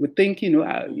 We think, you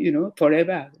know,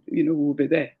 forever, you know, we'll be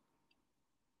there.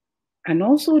 And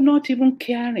also not even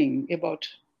caring about,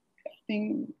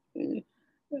 did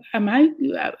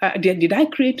I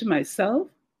create myself?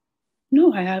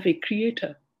 No, I have a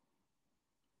creator.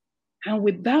 And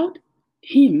without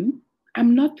him,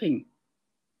 I'm nothing.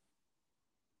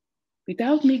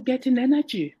 Without me getting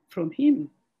energy from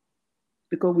him.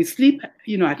 Because we sleep,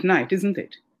 you know, at night, isn't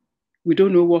it? We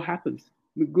don't know what happens.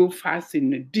 We go fast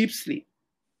in a deep sleep.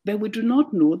 But we do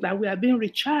not know that we are being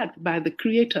recharged by the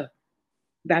creator.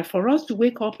 That for us to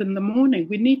wake up in the morning,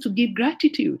 we need to give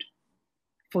gratitude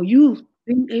for you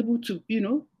being able to, you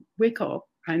know, wake up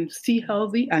and see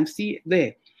healthy and see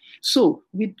there. So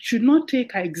we should not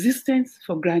take our existence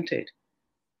for granted,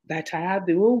 that I have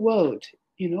the whole world,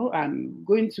 I'm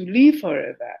going to live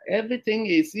forever. Everything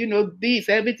is, this,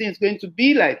 everything is going to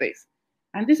be like this.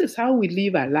 And this is how we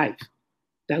live our life,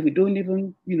 that we don't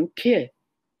even, care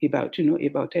about,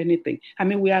 about anything. I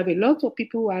mean, we have a lot of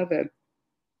people who have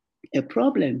a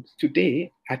problem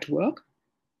today at work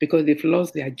because they've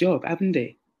lost their job, haven't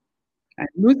they? And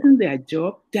losing their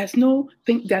job, there's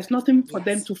nothing for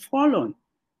them to fall on,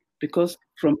 because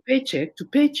from paycheck to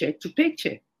paycheck to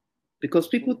paycheck, because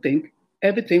people think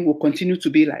everything will continue to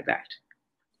be like that.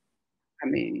 I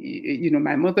mean,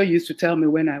 my mother used to tell me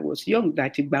when I was young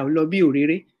that a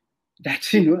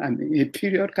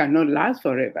period cannot last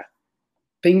forever.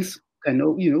 Things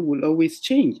will always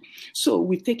change. So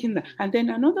we've taken that. And then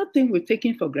another thing we're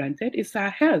taking for granted is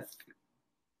our health.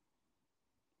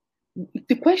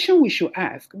 The question we should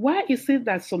ask, why is it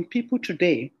that some people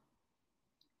today,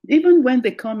 even when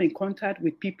they come in contact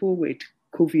with people with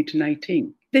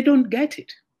COVID-19, they don't get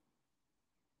it?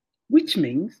 Which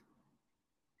means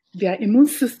their immune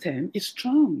system is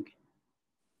strong.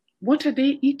 What are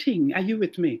they eating? Are you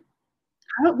with me?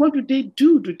 What do they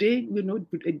do? Do they,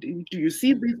 do you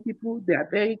see these people? They are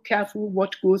very careful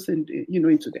what goes into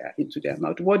their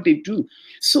mouth, what they do.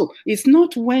 So it's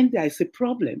not when there is a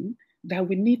problem that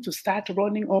we need to start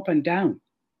running up and down.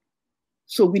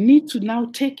 So we need to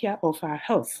now take care of our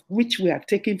health, which we have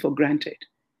taken for granted.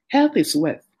 Health is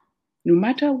wealth. No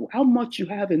matter how much you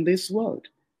have in this world,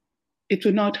 it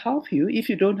will not help you if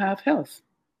you don't have health.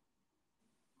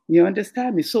 You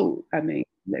understand me? So, I mean,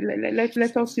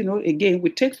 let us, again, we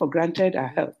take for granted our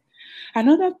health.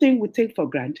 Another thing we take for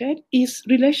granted is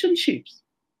relationships.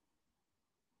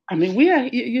 I mean, you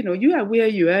are where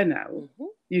you are now. Mm-hmm.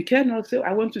 You cannot say,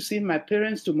 I want to see my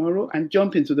parents tomorrow and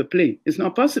jump into the plane. It's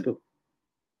not possible.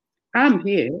 I'm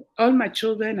here. All my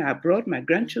children are abroad. My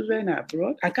grandchildren are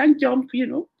abroad. I can't jump,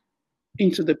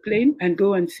 into the plane and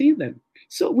go and see them.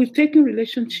 So we've taken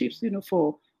relationships,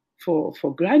 for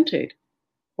granted.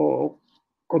 Or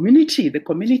community, the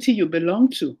community you belong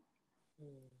to.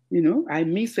 I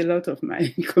miss a lot of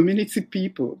my community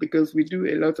people because we do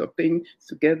a lot of things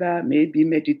together, maybe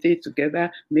meditate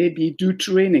together, maybe do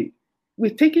training.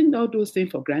 We've taken all those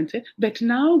things for granted. But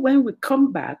now when we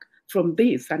come back from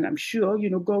this, and I'm sure,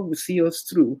 God will see us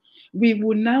through, we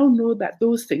will now know that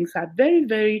those things are very,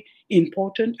 very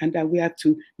important and that we have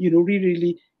to,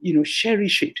 really,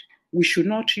 cherish it. We should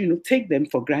not, take them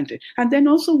for granted. And then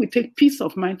also we take peace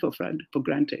of mind for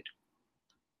granted.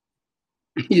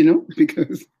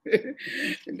 Because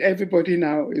everybody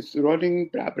now is running,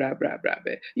 blah, blah, blah, blah,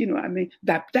 blah. I mean,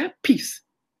 that peace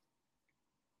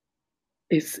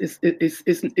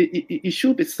it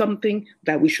should be something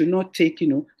that we should not take,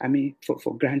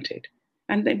 for granted.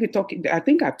 And then I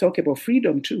think I've talked about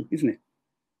freedom too, isn't it?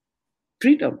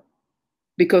 Freedom.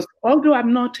 Because although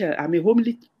I'm a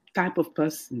homely type of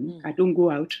person, I don't go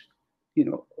out,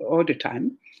 all the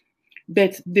time.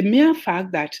 But the mere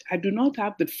fact that I do not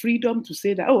have the freedom to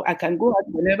say that, I can go out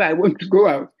whenever I want to go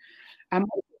out. Are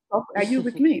you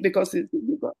with me? Because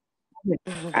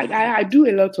I do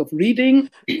a lot of reading.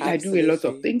 I do a lot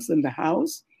of things in the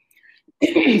house.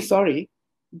 Sorry.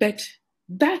 But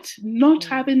that not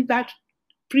having that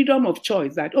freedom of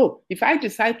choice that, if I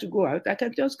decide to go out, I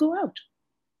can just go out.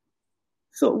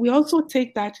 So we also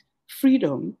take that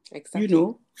freedom,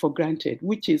 for granted,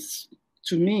 which is,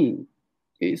 to me,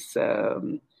 it's not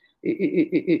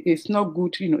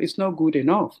good, it's not good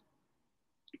enough.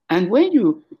 And when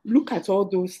you look at all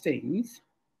those things,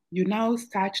 you now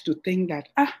start to think that,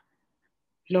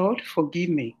 Lord, forgive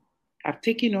me. I've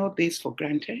taken all this for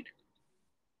granted.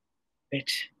 But,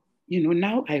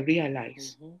 now I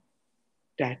realize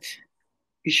that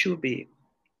it should be,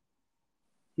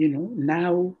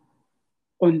 now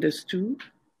understood,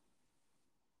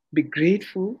 be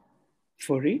grateful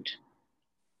for it.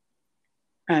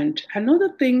 And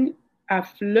another thing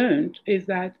I've learned is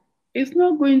that it's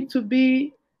not going to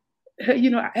be,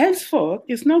 henceforth,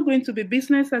 it's not going to be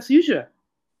business as usual.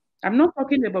 I'm not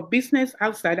talking about business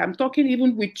outside. I'm talking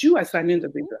even with you as an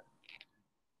individual.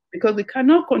 Because we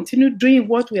cannot continue doing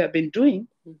what we have been doing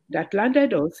that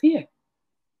landed us here.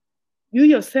 You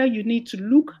yourself, you need to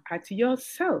look at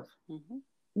yourself.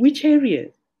 Which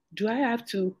areas do I have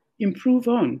to improve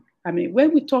on? I mean,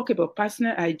 when we talk about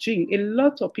personal hygiene, a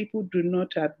lot of people do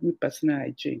not have good personal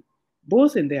hygiene,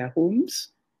 both in their homes,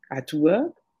 at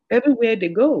work, everywhere they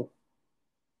go.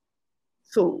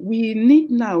 So we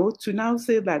need now to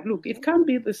say that, look, it can't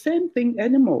be the same thing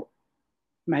anymore.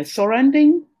 My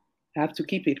surrounding, I have to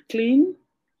keep it clean.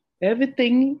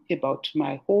 Everything about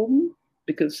my home,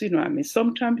 because,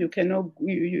 sometimes you cannot,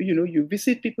 you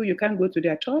visit people, you can't go to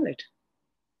their toilet.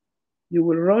 You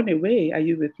will run away. Are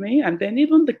you with me? And then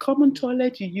even the common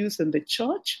toilet you use in the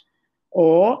church,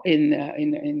 or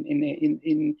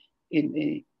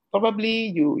probably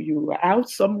you are out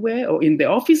somewhere, or in the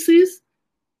offices.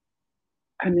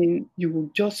 You will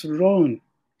just run.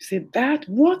 Say,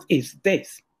 what is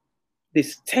this? The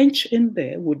stench in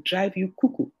there would drive you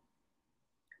cuckoo.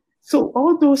 So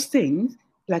all those things,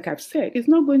 like I've said, it's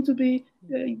not going to be,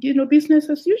 business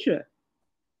as usual.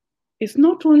 It's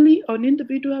not only on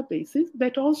individual basis,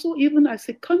 but also even as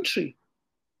a country.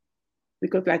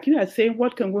 Because like you are saying,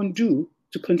 what can one do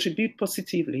to contribute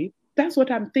positively? That's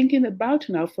what I'm thinking about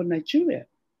now for Nigeria.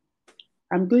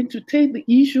 I'm going to take the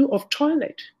issue of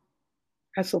toilet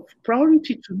as a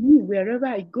priority to me wherever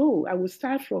I go. I will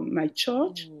start from my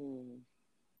church,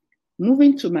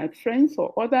 moving to my friends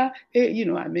or other,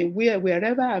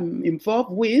 wherever I'm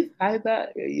involved with,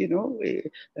 either,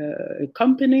 a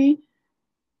company.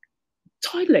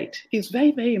 Toilet is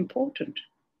very, very important.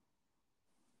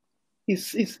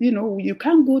 You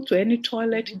can't go to any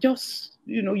toilet, just,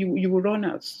 you will run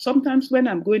out. Sometimes when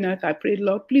I'm going out, I pray,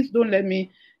 Lord, please don't let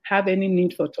me have any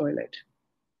need for toilet.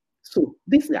 So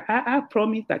I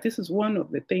promise that this is one of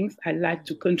the things I like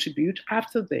to contribute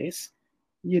after this,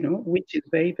 which is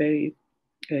very, very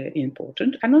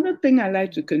important. Another thing I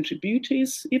like to contribute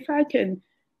is if I can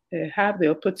have the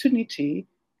opportunity,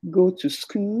 go to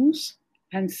schools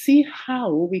and see how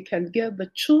we can get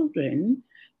the children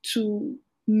to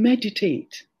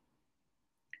meditate,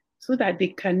 so that they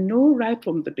can know right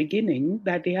from the beginning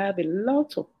that they have a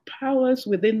lot of powers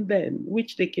within them,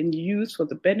 which they can use for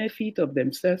the benefit of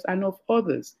themselves and of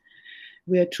others.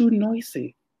 We are too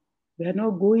noisy. We are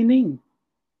not going in.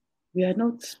 We are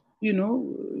not, we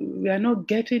are not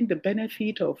getting the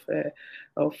benefit of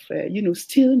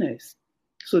stillness.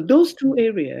 So those two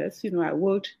areas, I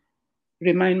would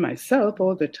remind myself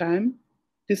all the time,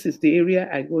 this is the area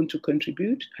I want to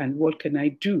contribute, and what can I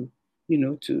do,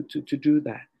 to do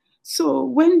that. So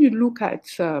when you look at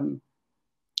the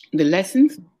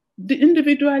lessons,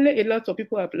 individually, a lot of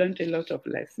people have learned a lot of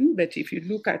lessons, but if you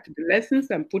look at the lessons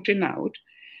I'm putting out,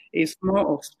 it's more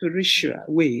of spiritual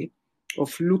way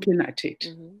of looking at it,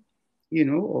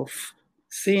 of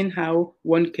seeing how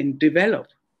one can develop,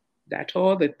 that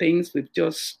all the things we've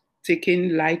just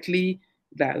taken lightly,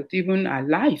 that even our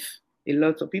life, a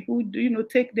lot of people,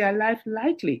 take their life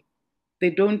lightly. They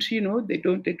don't, they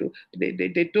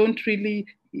don't really,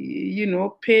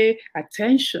 pay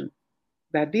attention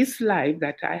that this life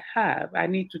that I have, I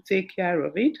need to take care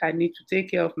of it. I need to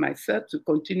take care of myself to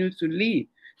continue to live,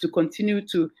 to continue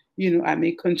to,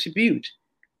 contribute.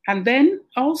 And then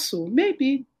also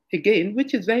maybe again,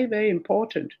 which is very, very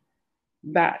important,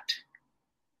 that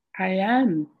I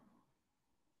am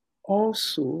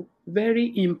also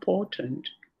very important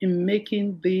in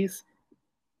making this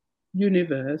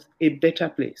universe a better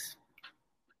place.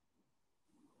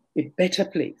 A better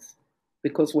place.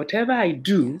 Because whatever I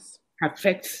do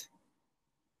affects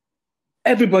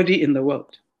everybody in the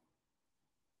world.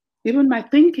 Even my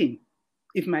thinking.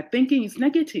 If my thinking is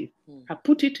negative, I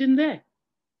put it in there.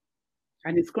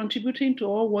 And it's contributing to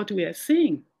all what we are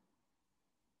seeing.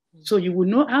 So you will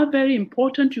know how very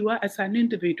important you are as an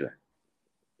individual.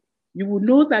 You will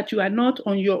know that you are not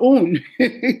on your own.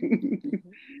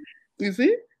 You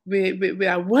see? We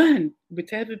are one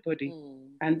with everybody.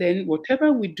 And then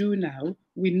whatever we do now,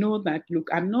 we know that, look,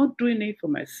 I'm not doing it for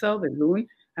myself alone.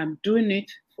 I'm doing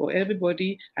it for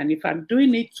everybody. And if I'm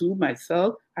doing it to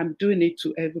myself, I'm doing it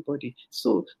to everybody.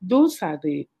 So those are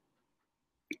the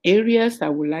areas I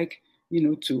would like,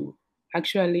 to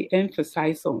actually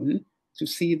emphasize on, to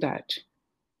see that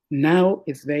now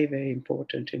is very, very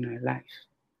important in our life,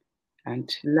 and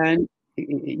learn,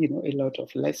 a lot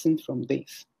of lessons from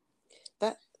this.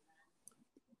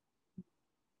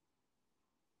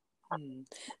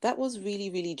 That was really,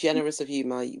 really generous of you,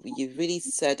 Ma. You've really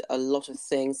said a lot of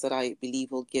things that I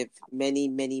believe will give many,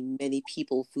 many, many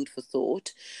people food for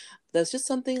thought. There's just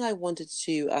something I wanted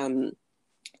to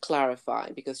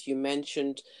clarify, because you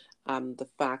mentioned the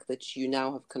fact that you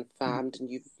now have confirmed, and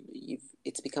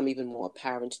it's become even more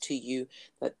apparent to you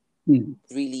that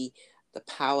really the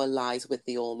power lies with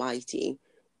the Almighty,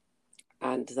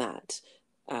 and that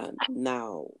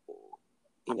now,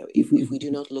 if we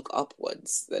do not look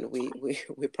upwards, then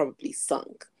we're probably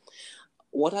sunk.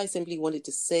 What I simply wanted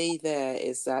to say there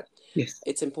is that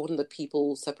it's important that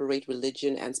people separate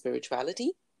religion and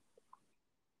spirituality.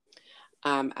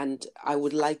 And I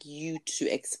would like you to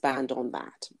expand on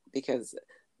that, because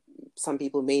some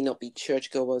people may not be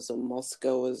churchgoers or mosque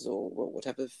goers or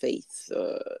whatever faith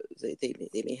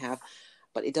they may have.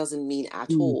 but it doesn't mean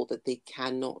at all that they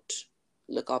cannot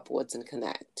look upwards and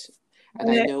connect. And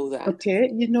I know that. Okay,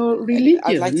 religion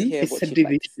I'd like to hear is what a you'd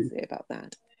division. like to say about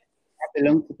that. I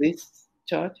belong to this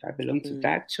church, I belong to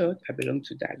that church, I belong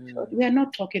to that church. We are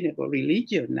not talking about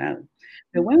religion now.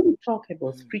 But when we talk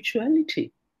about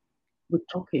spirituality, we're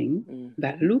talking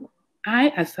that, look, I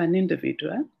as an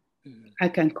individual, I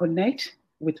can connect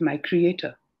with my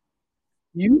creator.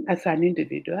 You as an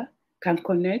individual can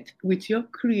connect with your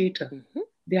creator.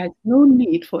 There is no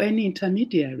need for any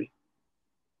intermediary.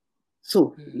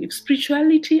 So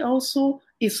spirituality also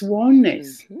is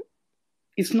oneness.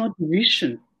 It's not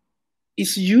division.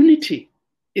 It's unity.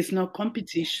 It's not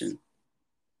competition.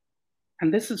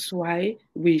 And this is why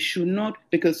we should not,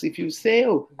 because if you say,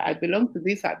 oh, I belong to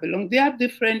this, they are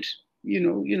different,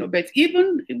 but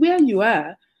even where you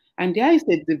are, and there is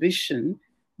a division,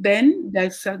 then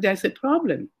there's a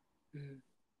problem.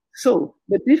 So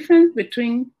the difference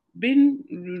between being,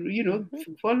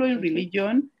 following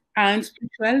religion and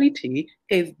spirituality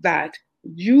is that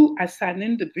you as an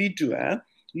individual,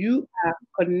 you are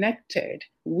connected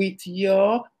with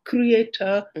your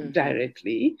creator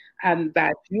directly, and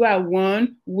that you are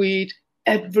one with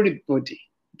everybody,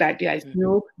 that there is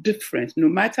no difference. No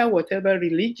matter whatever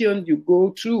religion you go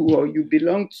to or you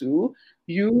belong to,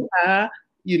 you are,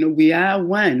 we are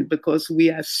one because we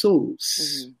are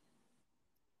souls.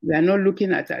 We are not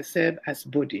looking at ourselves as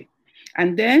body.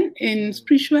 And then in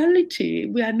spirituality,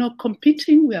 we are not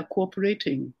competing, we are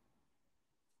cooperating.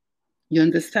 You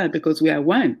understand? Because we are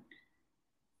one.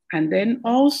 And then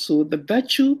also the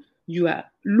virtue you are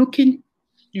looking,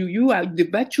 the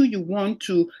virtue you want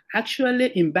to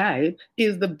actually imbibe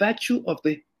is the virtue of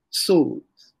the soul,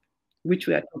 which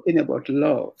we are talking about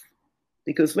love.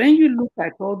 Because when you look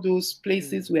at all those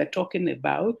places we are talking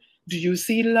about, do you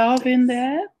see love in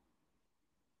there?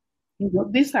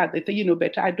 These are the things,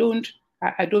 but I don't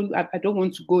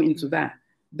want to go into that.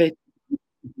 But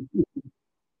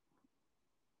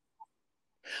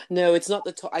no, it's not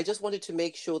I just wanted to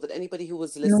make sure that anybody who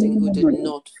was listening who did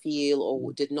not feel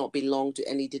or did not belong to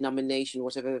any denomination,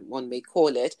 whatever one may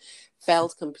call it,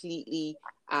 felt completely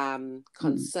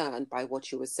concerned by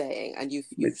what you were saying. And you've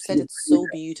said it so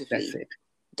beautifully. That's it.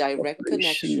 Direct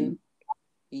connection,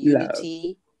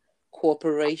 unity,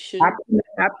 cooperation,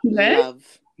 happiness.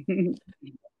 Love.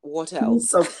 What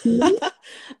else?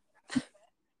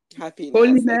 Happiness.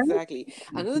 Holiness. Exactly.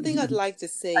 Another thing I'd like to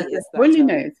say is that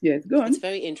holiness. Yes, go on. It's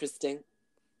very interesting.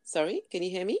 Sorry, can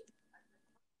you hear me?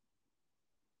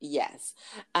 Yes.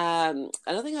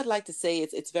 Another thing I'd like to say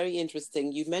is it's very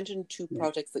interesting. You mentioned two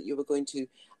projects that you were going to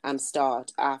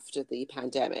start after the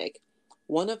pandemic.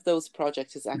 One of those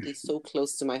projects is actually so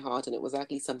close to my heart, and it was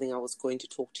actually something I was going to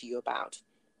talk to you about.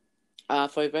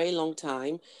 For a very long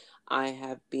time,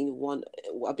 I've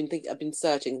been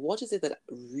searching, what is it that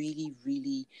really,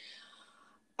 really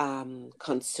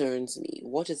concerns me?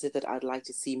 What is it that I'd like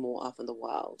to see more of in the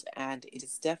world? And it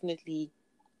is definitely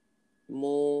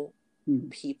more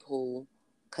people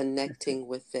connecting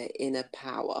with their inner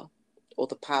power, or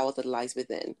the power that lies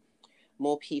within.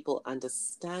 More people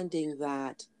understanding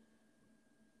that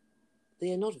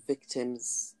they are not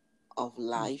victims of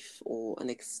life or an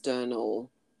external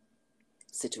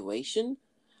situation.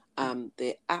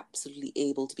 They're absolutely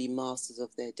able to be masters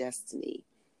of their destiny.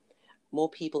 More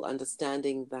people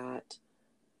understanding that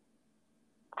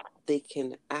they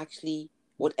can actually,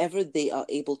 whatever they are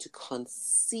able to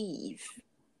conceive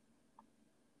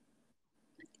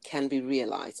can be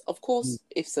realized. Of course,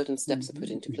 if certain steps are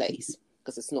put into place,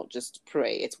 because it's not just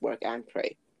pray, it's work and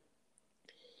pray.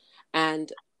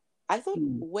 And I thought,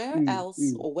 where else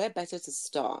or where better to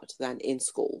start than in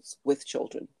schools with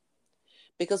children?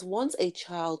 Because once a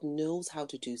child knows how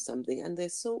to do something, and they're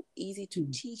so easy to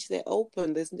teach, they're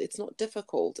open, it's not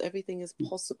difficult, everything is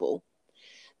possible,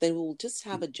 then we'll just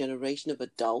have a generation of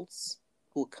adults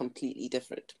who are completely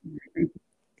different.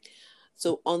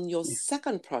 So on your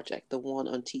second project, the one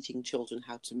on teaching children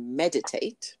how to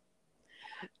meditate,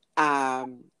 I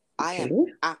am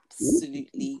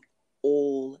absolutely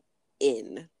all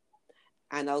in.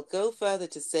 And I'll go further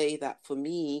to say that for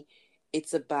me,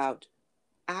 it's about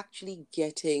actually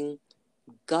getting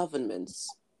governments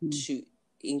to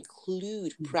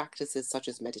include practices such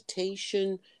as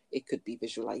meditation, it could be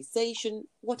visualization,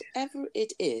 whatever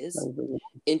it is,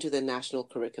 into the national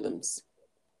curriculums.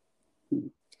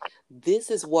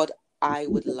 This is what I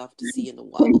would love to see in the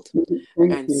world.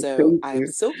 And so I am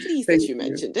so pleased that you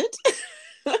mentioned it.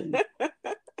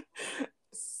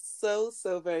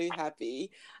 So very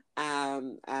happy.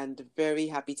 and very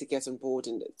happy to get on board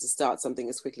and to start something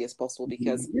as quickly as possible,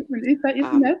 because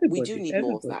Even we do need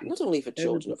more of that, not only for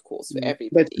children, of course, for But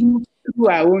everybody. through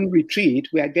our own retreat,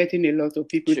 we are getting a lot of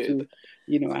people True,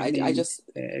 to, I just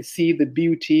see the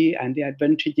beauty and the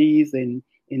advantages in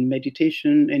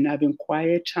meditation and having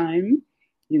quiet time,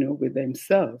 with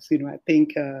themselves. I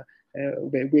think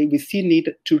we still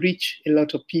need to reach a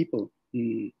lot of people.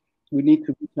 We need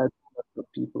to reach out to a lot of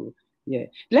people. Yeah.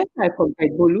 Let's not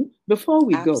forget, Bolu, before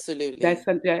we go, absolutely, I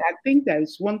think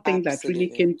there's one thing that really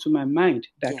absolutely, came to my mind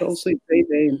that yes. also is very,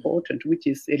 very important, which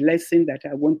is a lesson that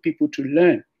I want people to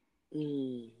learn.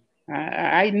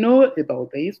 I know about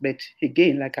this, but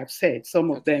again, like I've said, some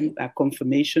of them are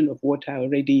confirmation of what I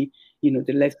already,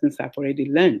 the lessons I've already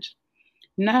learned.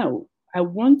 Now, I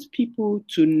want people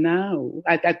to now,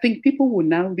 I think people will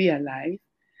now realize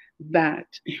that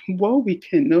what we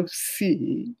cannot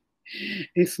see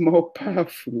is more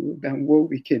powerful than what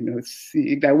we cannot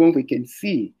see, than what we can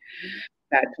see.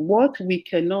 That what we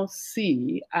cannot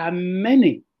see are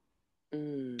many,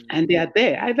 and they are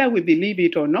there. Either we believe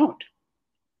it or not,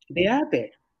 they are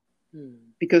there.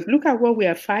 Because look at what we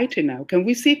are fighting now. Can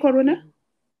we see Corona?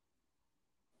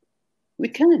 We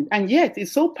can't. And yet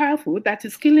it's so powerful that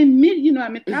it's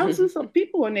killing thousands of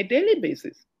people on a daily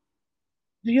basis.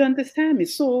 Do you understand me?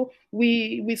 So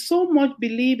we so much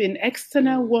believe in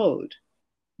external world.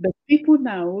 The people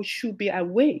now should be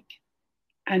awake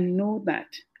and know that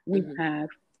we have,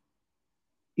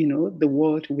 the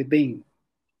world within.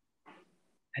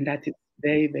 And that is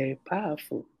very, very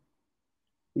powerful.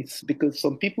 It's because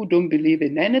some people don't believe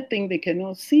in anything they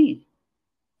cannot see.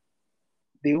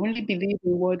 They only believe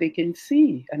in what they can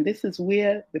see. And this is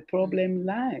where the problem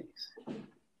lies.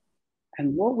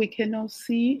 And what we cannot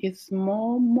see is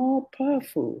more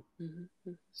powerful.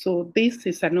 So this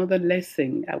is another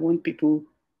lesson I want people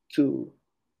to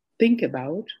think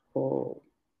about or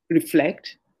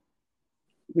reflect,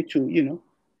 which will,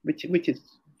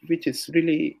 which is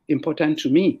really important to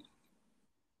me.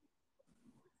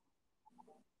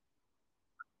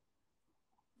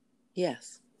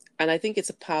 Yes, and I think it's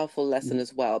a powerful lesson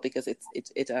as well, because it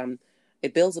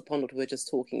builds upon what we were just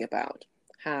talking about,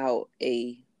 how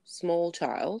a small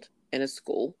child in a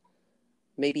school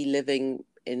may be living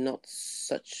in not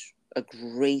such a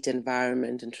great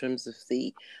environment in terms of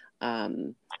the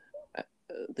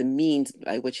means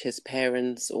by which his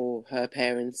parents or her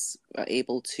parents are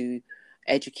able to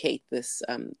educate this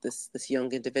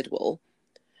young individual,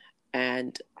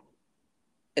 and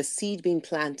a seed being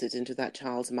planted into that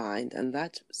child's mind, and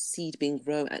that seed being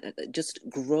grown, just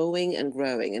growing and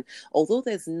growing. And although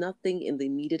there's nothing in the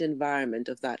immediate environment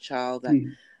of that child that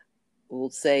will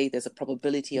say there's a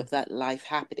probability of that life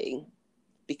happening,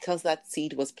 because that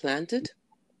seed was planted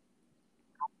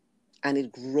and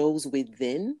it grows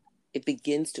within, it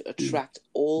begins to attract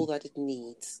all that it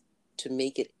needs to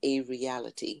make it a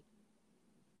reality.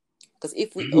 Because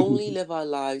if we only live our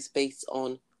lives based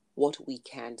on what we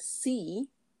can see,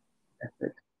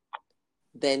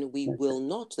 then we will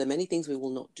not. There are many things we will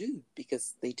not do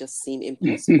because they just seem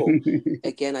impossible.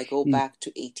 Again, I go back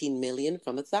to 18 million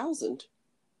from 1,000.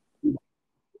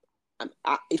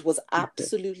 It was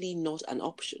absolutely not an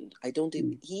option.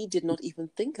 He did not even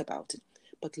think about it.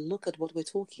 But look at what we're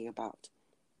talking about.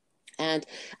 And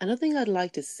another thing I'd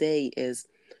like to say is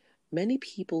many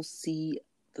people see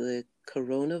the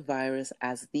coronavirus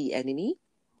as the enemy.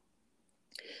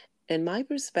 In my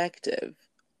perspective,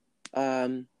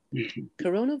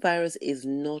 coronavirus is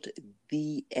not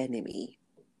the enemy.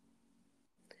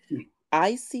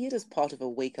 I see it as part of a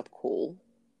wake-up call.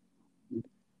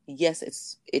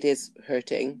 Yes, it is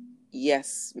hurting.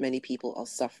 Yes, many people are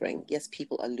suffering. Yes,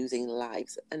 people are losing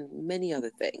lives and many other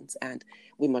things. And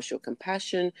we must show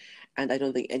compassion. And I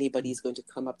don't think anybody's going to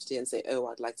come up today and say, oh,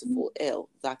 I'd like to fall ill.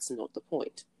 That's not the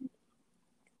point.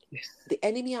 Yes. The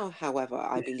enemy, however,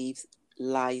 I believe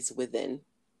lies within,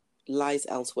 lies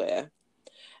elsewhere.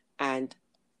 And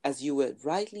as you were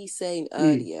rightly saying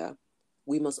earlier,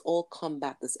 we must all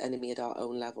combat this enemy at our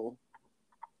own level.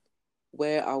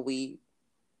 Where are we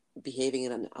behaving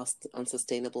in an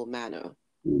unsustainable manner?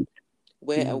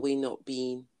 Where are we not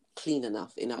being clean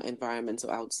enough in our environments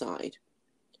or outside?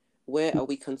 Where are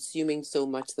we consuming so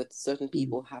much that certain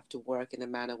people have to work in a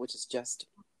manner which is just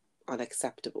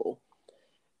unacceptable,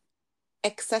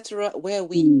 etc.? Where are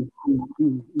we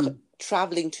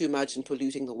traveling too much and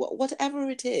polluting the world? Whatever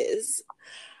it is,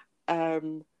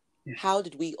 how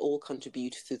did we all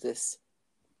contribute to this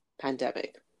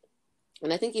pandemic?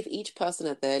 And I think if each person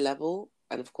at their level,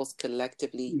 and of course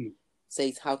collectively,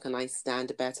 says, how can I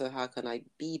stand better? How can I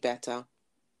be better?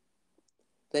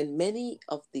 then many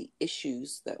of the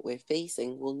issues that we're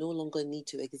facing will no longer need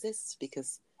to exist,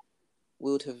 because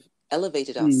we would have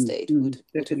elevated our state, would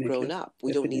have grown up.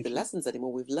 We don't need the lessons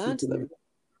anymore. We've learned them.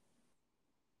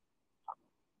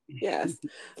 Yes.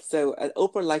 So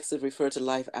Oprah likes to refer to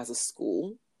life as a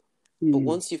school. But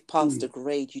once you've passed a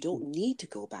grade, you don't need to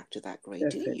go back to that grade,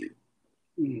 do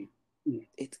you?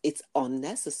 It's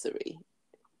unnecessary.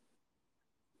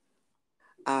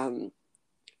 And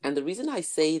the reason I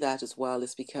say that as well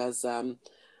is because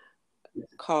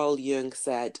Carl Jung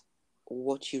said,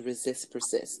 what you resist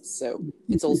persists. So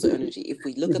it's also energy. If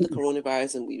we look at the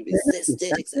coronavirus and we resist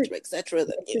it, etc.,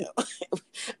 then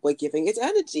we're giving it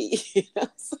energy.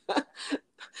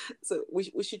 So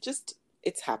we should just,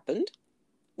 it's happened.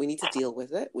 We need to deal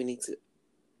with it. We need to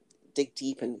dig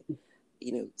deep and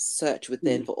search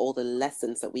within for all the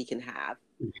lessons that we can have,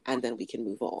 and then we can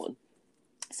move on.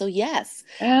 So yes,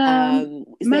 is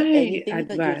there anything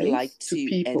that you'd like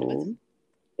to end with?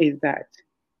 Is that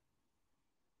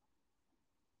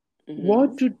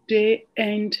what do they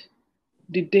end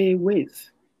the day with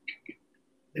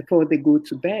before they go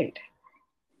to bed?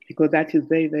 Because that is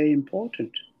very, very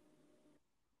important.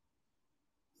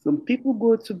 Some people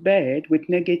go to bed with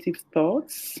negative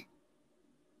thoughts,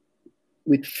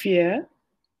 with fear,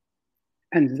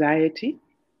 anxiety,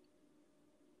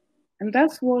 and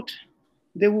that's what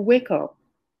they will wake up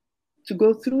to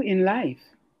go through in life.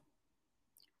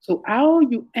 So how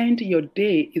you end your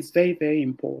day is very, very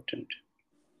important.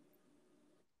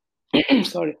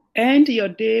 Sorry. End your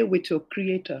day with your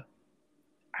Creator.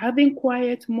 Having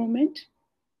quiet moment,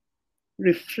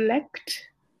 reflect,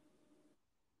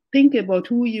 think about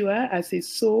who you are as a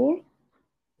soul,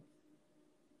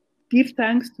 give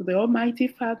thanks to the Almighty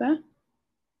Father,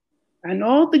 and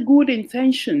all the good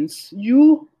intentions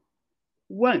you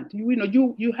want,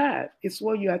 you have, is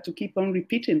what you have to keep on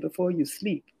repeating before you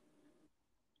sleep.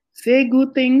 Say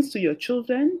good things to your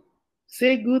children,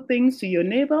 say good things to your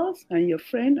neighbors and your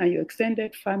friend and your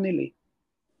extended family.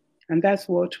 And that's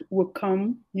what will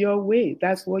come your way.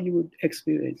 That's what you would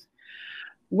experience.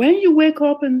 When you wake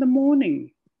up in the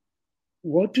morning,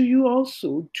 what do you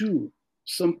also do?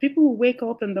 Some people who wake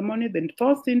up in the morning, the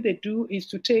first thing they do is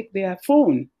to take their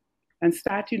phone and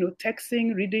start,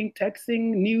 texting, reading,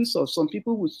 news, or some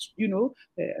people would,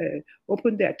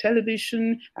 open their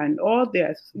television and all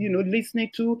they're,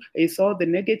 listening to is all the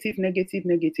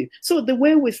negative. So the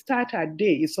way we start our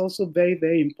day is also very,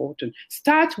 very important.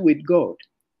 Start with God,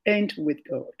 end with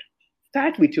God.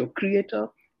 Start with your Creator,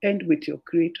 end with your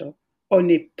Creator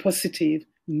on a positive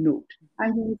note.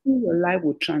 And you will see your life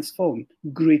will transform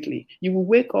greatly. You will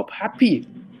wake up happy.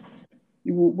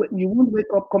 You won't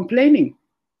wake up complaining.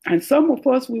 And some of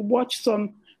us will watch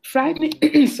some frightening,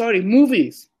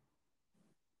 movies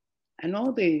and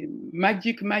all the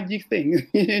magic things,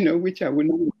 which I will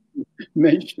not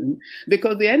mention,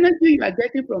 because the energy you are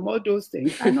getting from all those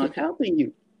things are not helping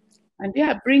you. And they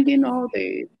are bringing all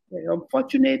the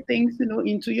unfortunate things,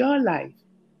 into your life.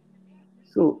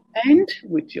 So start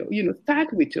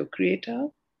with your Creator,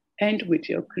 end with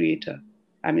your Creator.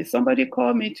 I mean, somebody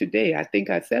called me today, I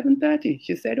think at 7:30.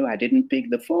 She said, I didn't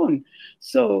pick the phone.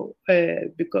 So,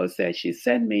 because she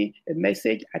sent me a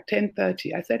message at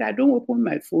 10:30. I said, I don't open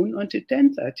my phone until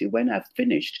 10:30 when I've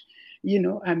finished,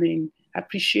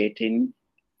 appreciating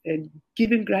and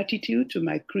giving gratitude to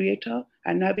my Creator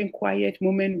and having quiet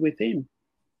moment with Him.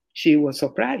 She was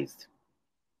surprised.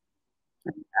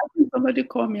 Somebody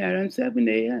called me around 7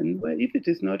 a.m. Well, if it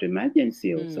is not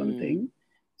emergency or something.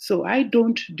 So I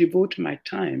don't devote my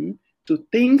time to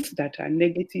things that are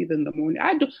negative in the morning.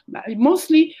 I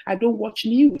don't watch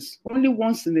news, only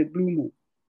once in a blue moon.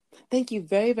 Thank you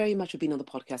very, very much for being on the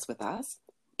podcast with us.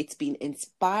 It's been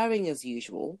inspiring as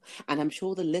usual, and I'm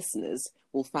sure the listeners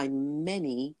will find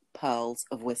many pearls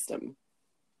of wisdom.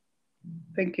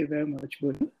 Thank you very much,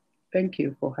 Buddha. Thank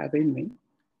you for having me.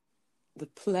 The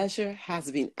pleasure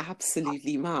has been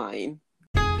absolutely mine.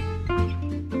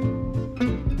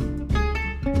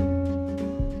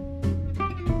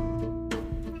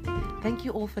 Thank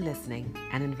you all for listening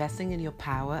and investing in your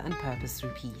power and purpose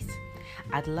through peace.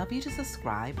 I'd love you to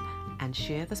subscribe and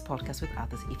share this podcast with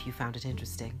others if you found it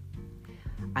interesting.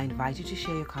 I invite you to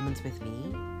share your comments with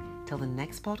me. Till the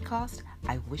next podcast,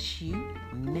 I wish you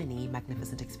many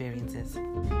magnificent experiences.